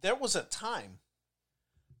there was a time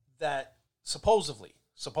that supposedly,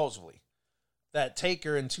 that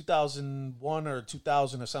Taker in 2001 or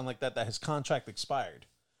 2000 or something like that his contract expired.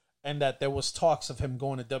 And that there was talks of him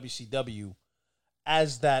going to WCW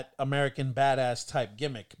as that American badass type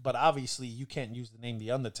gimmick, but obviously you can't use the name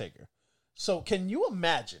The Undertaker. So can you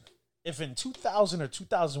imagine if in 2000 or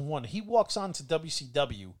 2001 he walks onto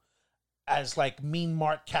WCW as like Mean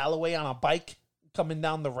Mark Calloway on a bike coming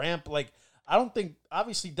down the ramp? Like, I don't think,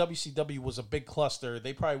 obviously WCW was a big cluster.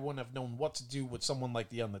 They probably wouldn't have known what to do with someone like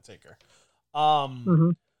The Undertaker.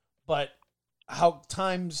 But how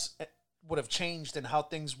times would have changed and how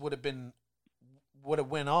things would have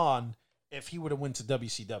went on if he would have went to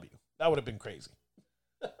WCW. That would have been crazy.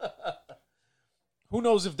 Who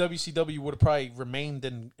knows if WCW would have probably remained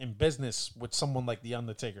in business with someone like The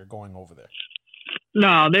Undertaker going over there.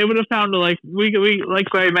 No, they would have found like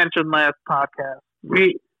I mentioned last podcast.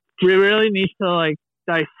 We really need to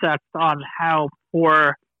dissect on how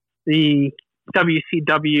poor the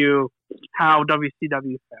WCW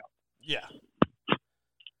failed. Yeah.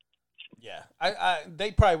 Yeah,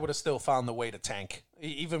 they probably would have still found the way to tank.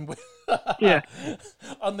 Even with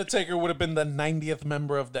Undertaker would have been the 90th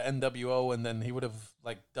member of the NWO, and then he would have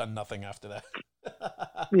done nothing after that.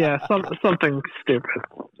 Yeah, something stupid.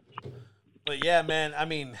 But yeah, man, I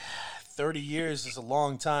mean, 30 years is a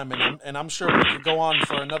long time, and I'm sure we could go on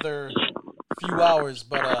for another few hours,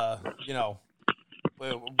 but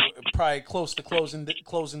we're probably close to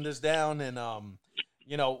closing this down, and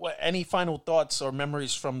any final thoughts or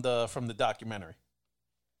memories from the documentary?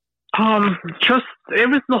 It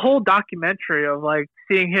was the whole documentary of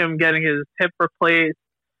seeing him getting his hip replaced,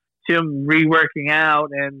 him reworking out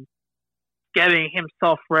and getting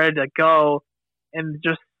himself ready to go, and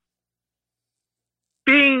just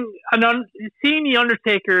seeing the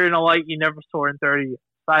Undertaker in a light you never saw in 30 years.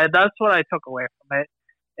 That's what I took away from it.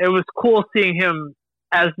 It was cool seeing him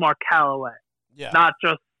as Mark Calloway, not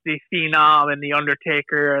just the Phenom and the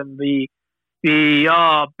Undertaker and the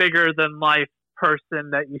bigger than life person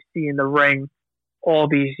that you see in the ring all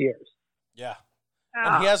these years. Yeah,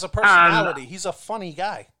 and he has a personality. He's a funny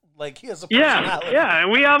guy. He has a personality. Yeah,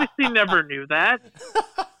 and we obviously never knew that.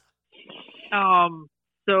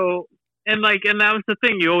 So and that was the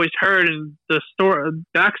thing you always heard in the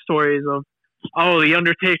backstories of, oh, the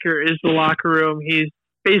Undertaker is the locker room. He's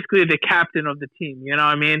basically the captain of the team. You know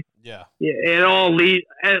what I mean? Yeah. It all leads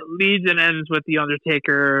and ends with the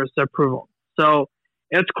Undertaker's approval. So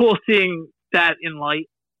it's cool seeing that in light,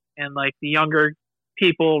 and like the younger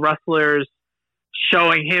wrestlers,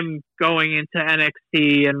 showing him going into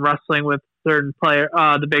NXT and wrestling with certain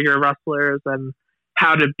the bigger wrestlers, and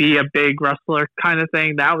how to be a big wrestler kind of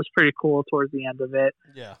thing. That was pretty cool towards the end of it.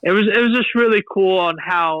 Yeah. It was just really cool on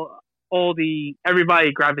how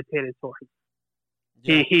everybody gravitated towards him.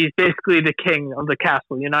 Yeah. He's basically the king of the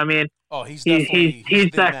castle, you know what I mean? Oh, he's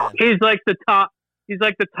like the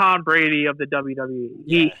Tom Brady of the WWE.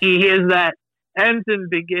 Yeah. He is that, ends and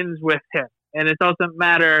begins with him. And it doesn't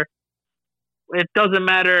matter if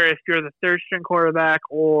you're the third string quarterback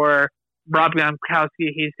or Rob Gronkowski,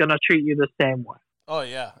 he's gonna treat you the same way. Oh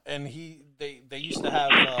yeah, and they used to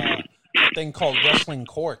have a thing called wrestling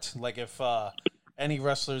court. Like if any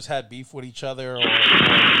wrestlers had beef with each other,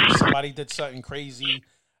 or somebody did something crazy,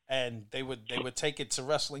 and they would take it to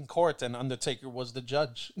wrestling court, and Undertaker was the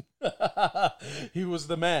judge. He was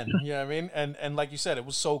the man. You know what I mean? And like you said, it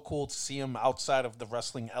was so cool to see him outside of the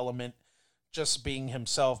wrestling element, just being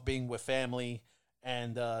himself, being with family,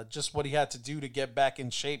 and just what he had to do to get back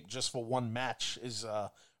in shape just for one match is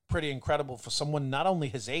pretty incredible for someone not only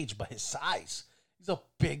his age but his size. He's a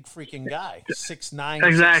big freaking guy, 6'9",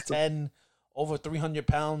 exactly. 6'10", over 300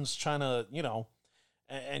 pounds, trying to,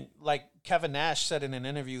 and like Kevin Nash said in an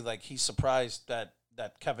interview, like he's surprised that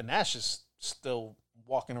Kevin Nash is still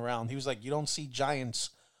walking around. He was like, you don't see giants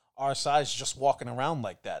our size just walking around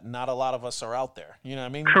like that. Not a lot of us are out there. You know what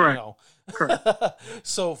I mean? Correct. Correct.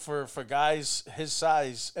 So for guys his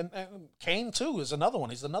size, and Kane too is another one.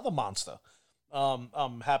 He's another monster.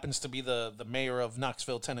 Happens to be the mayor of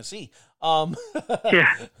Knoxville, Tennessee.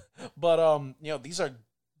 Yeah. But these are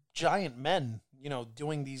giant men,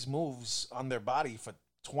 doing these moves on their body for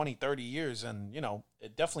 20, 30 years, and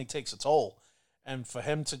it definitely takes a toll. And for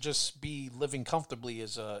him to just be living comfortably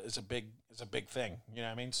is a big thing. You know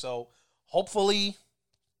what I mean? So hopefully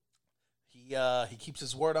he keeps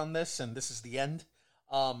his word on this, and this is the end.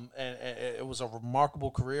 And it was a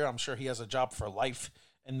remarkable career. I'm sure he has a job for life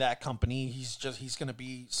in that company. He's going to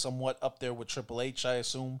be somewhat up there with Triple H, I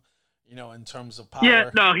assume, in terms of power. Yeah,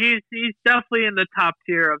 no, he's definitely in the top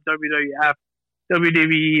tier of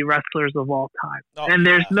WWE wrestlers of all time. Oh, and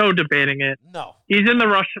there's no debating it. No. He's on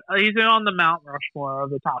the Mount Rushmore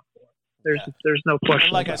of the top four. There's no question.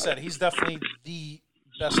 And like I said, he's definitely the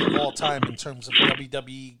best of all time in terms of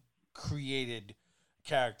WWE created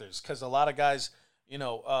characters. Because a lot of guys,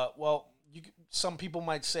 some people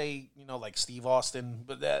might say, like Steve Austin,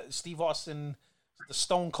 but Steve Austin, the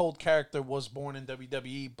Stone Cold character, was born in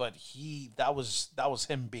WWE, but that was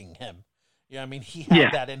him being him. You know what I mean? He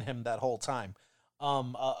had that in him that whole time.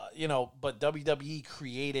 But WWE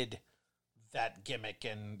created that gimmick,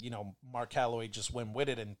 and Mark Calloway just went with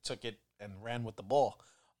it and took it and ran with the ball.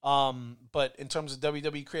 But in terms of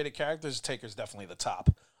WWE created characters, Taker's definitely the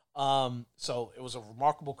top. So it was a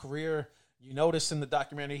remarkable career. You noticed in the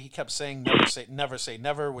documentary he kept saying never say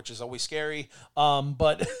never, which is always scary.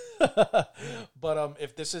 But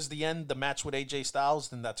if this is the end, the match with AJ Styles,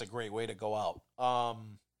 then that's a great way to go out. Of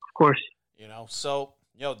course. So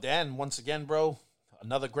Dan, once again, bro,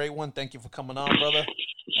 another great one. Thank you for coming on, brother.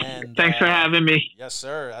 And thanks for having me. Yes,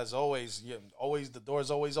 sir. As always, the door's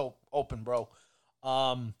always open, bro.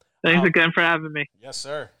 Thanks again for having me. Yes,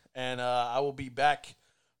 sir. And I will be back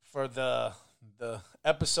for the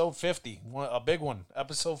episode 50, a big one.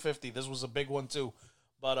 Episode 50. This was a big one too,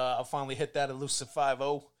 but I finally hit that elusive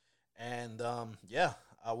 5-0, and I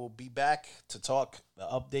will be back to talk the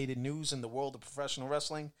updated news in the world of professional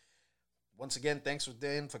wrestling. Once again, thanks for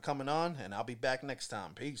Dan for coming on, and I'll be back next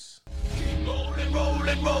time. Peace. Keep rolling,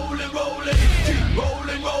 rolling, rolling, rolling. Keep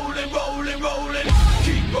rolling, rolling, rolling, rolling.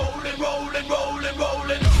 Keep rolling, rolling, rolling,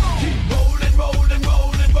 rolling. Keep rolling, rolling,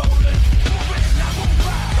 rolling, rolling. Move it, now move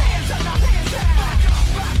back. Hands up, now hands down. Back up,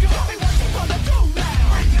 back up. Tell me what you gonna do now.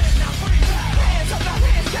 Breathe in, now breathe out. Hands up, now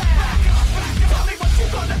hands down. Back up, back up. Tell me what you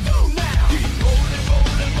gonna do now. Keep rolling,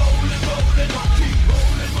 rolling, rolling, rolling. Keep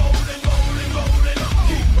rolling, rolling, rolling, rolling.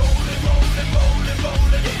 Keep rolling, rolling, rolling,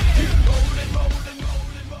 rolling. Keep rolling, rolling,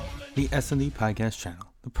 rolling, rolling. The S&D Podcast Channel,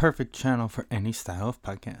 the perfect channel for any style of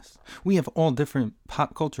podcast. We have all different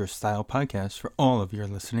pop culture style podcasts for all of your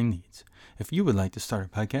listening needs. If you would like to start a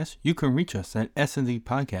podcast, you can reach us at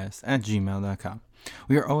sndpodcast@gmail.com.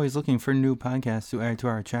 We are always looking for new podcasts to add to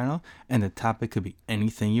our channel, and the topic could be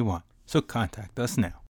anything you want. So contact us now.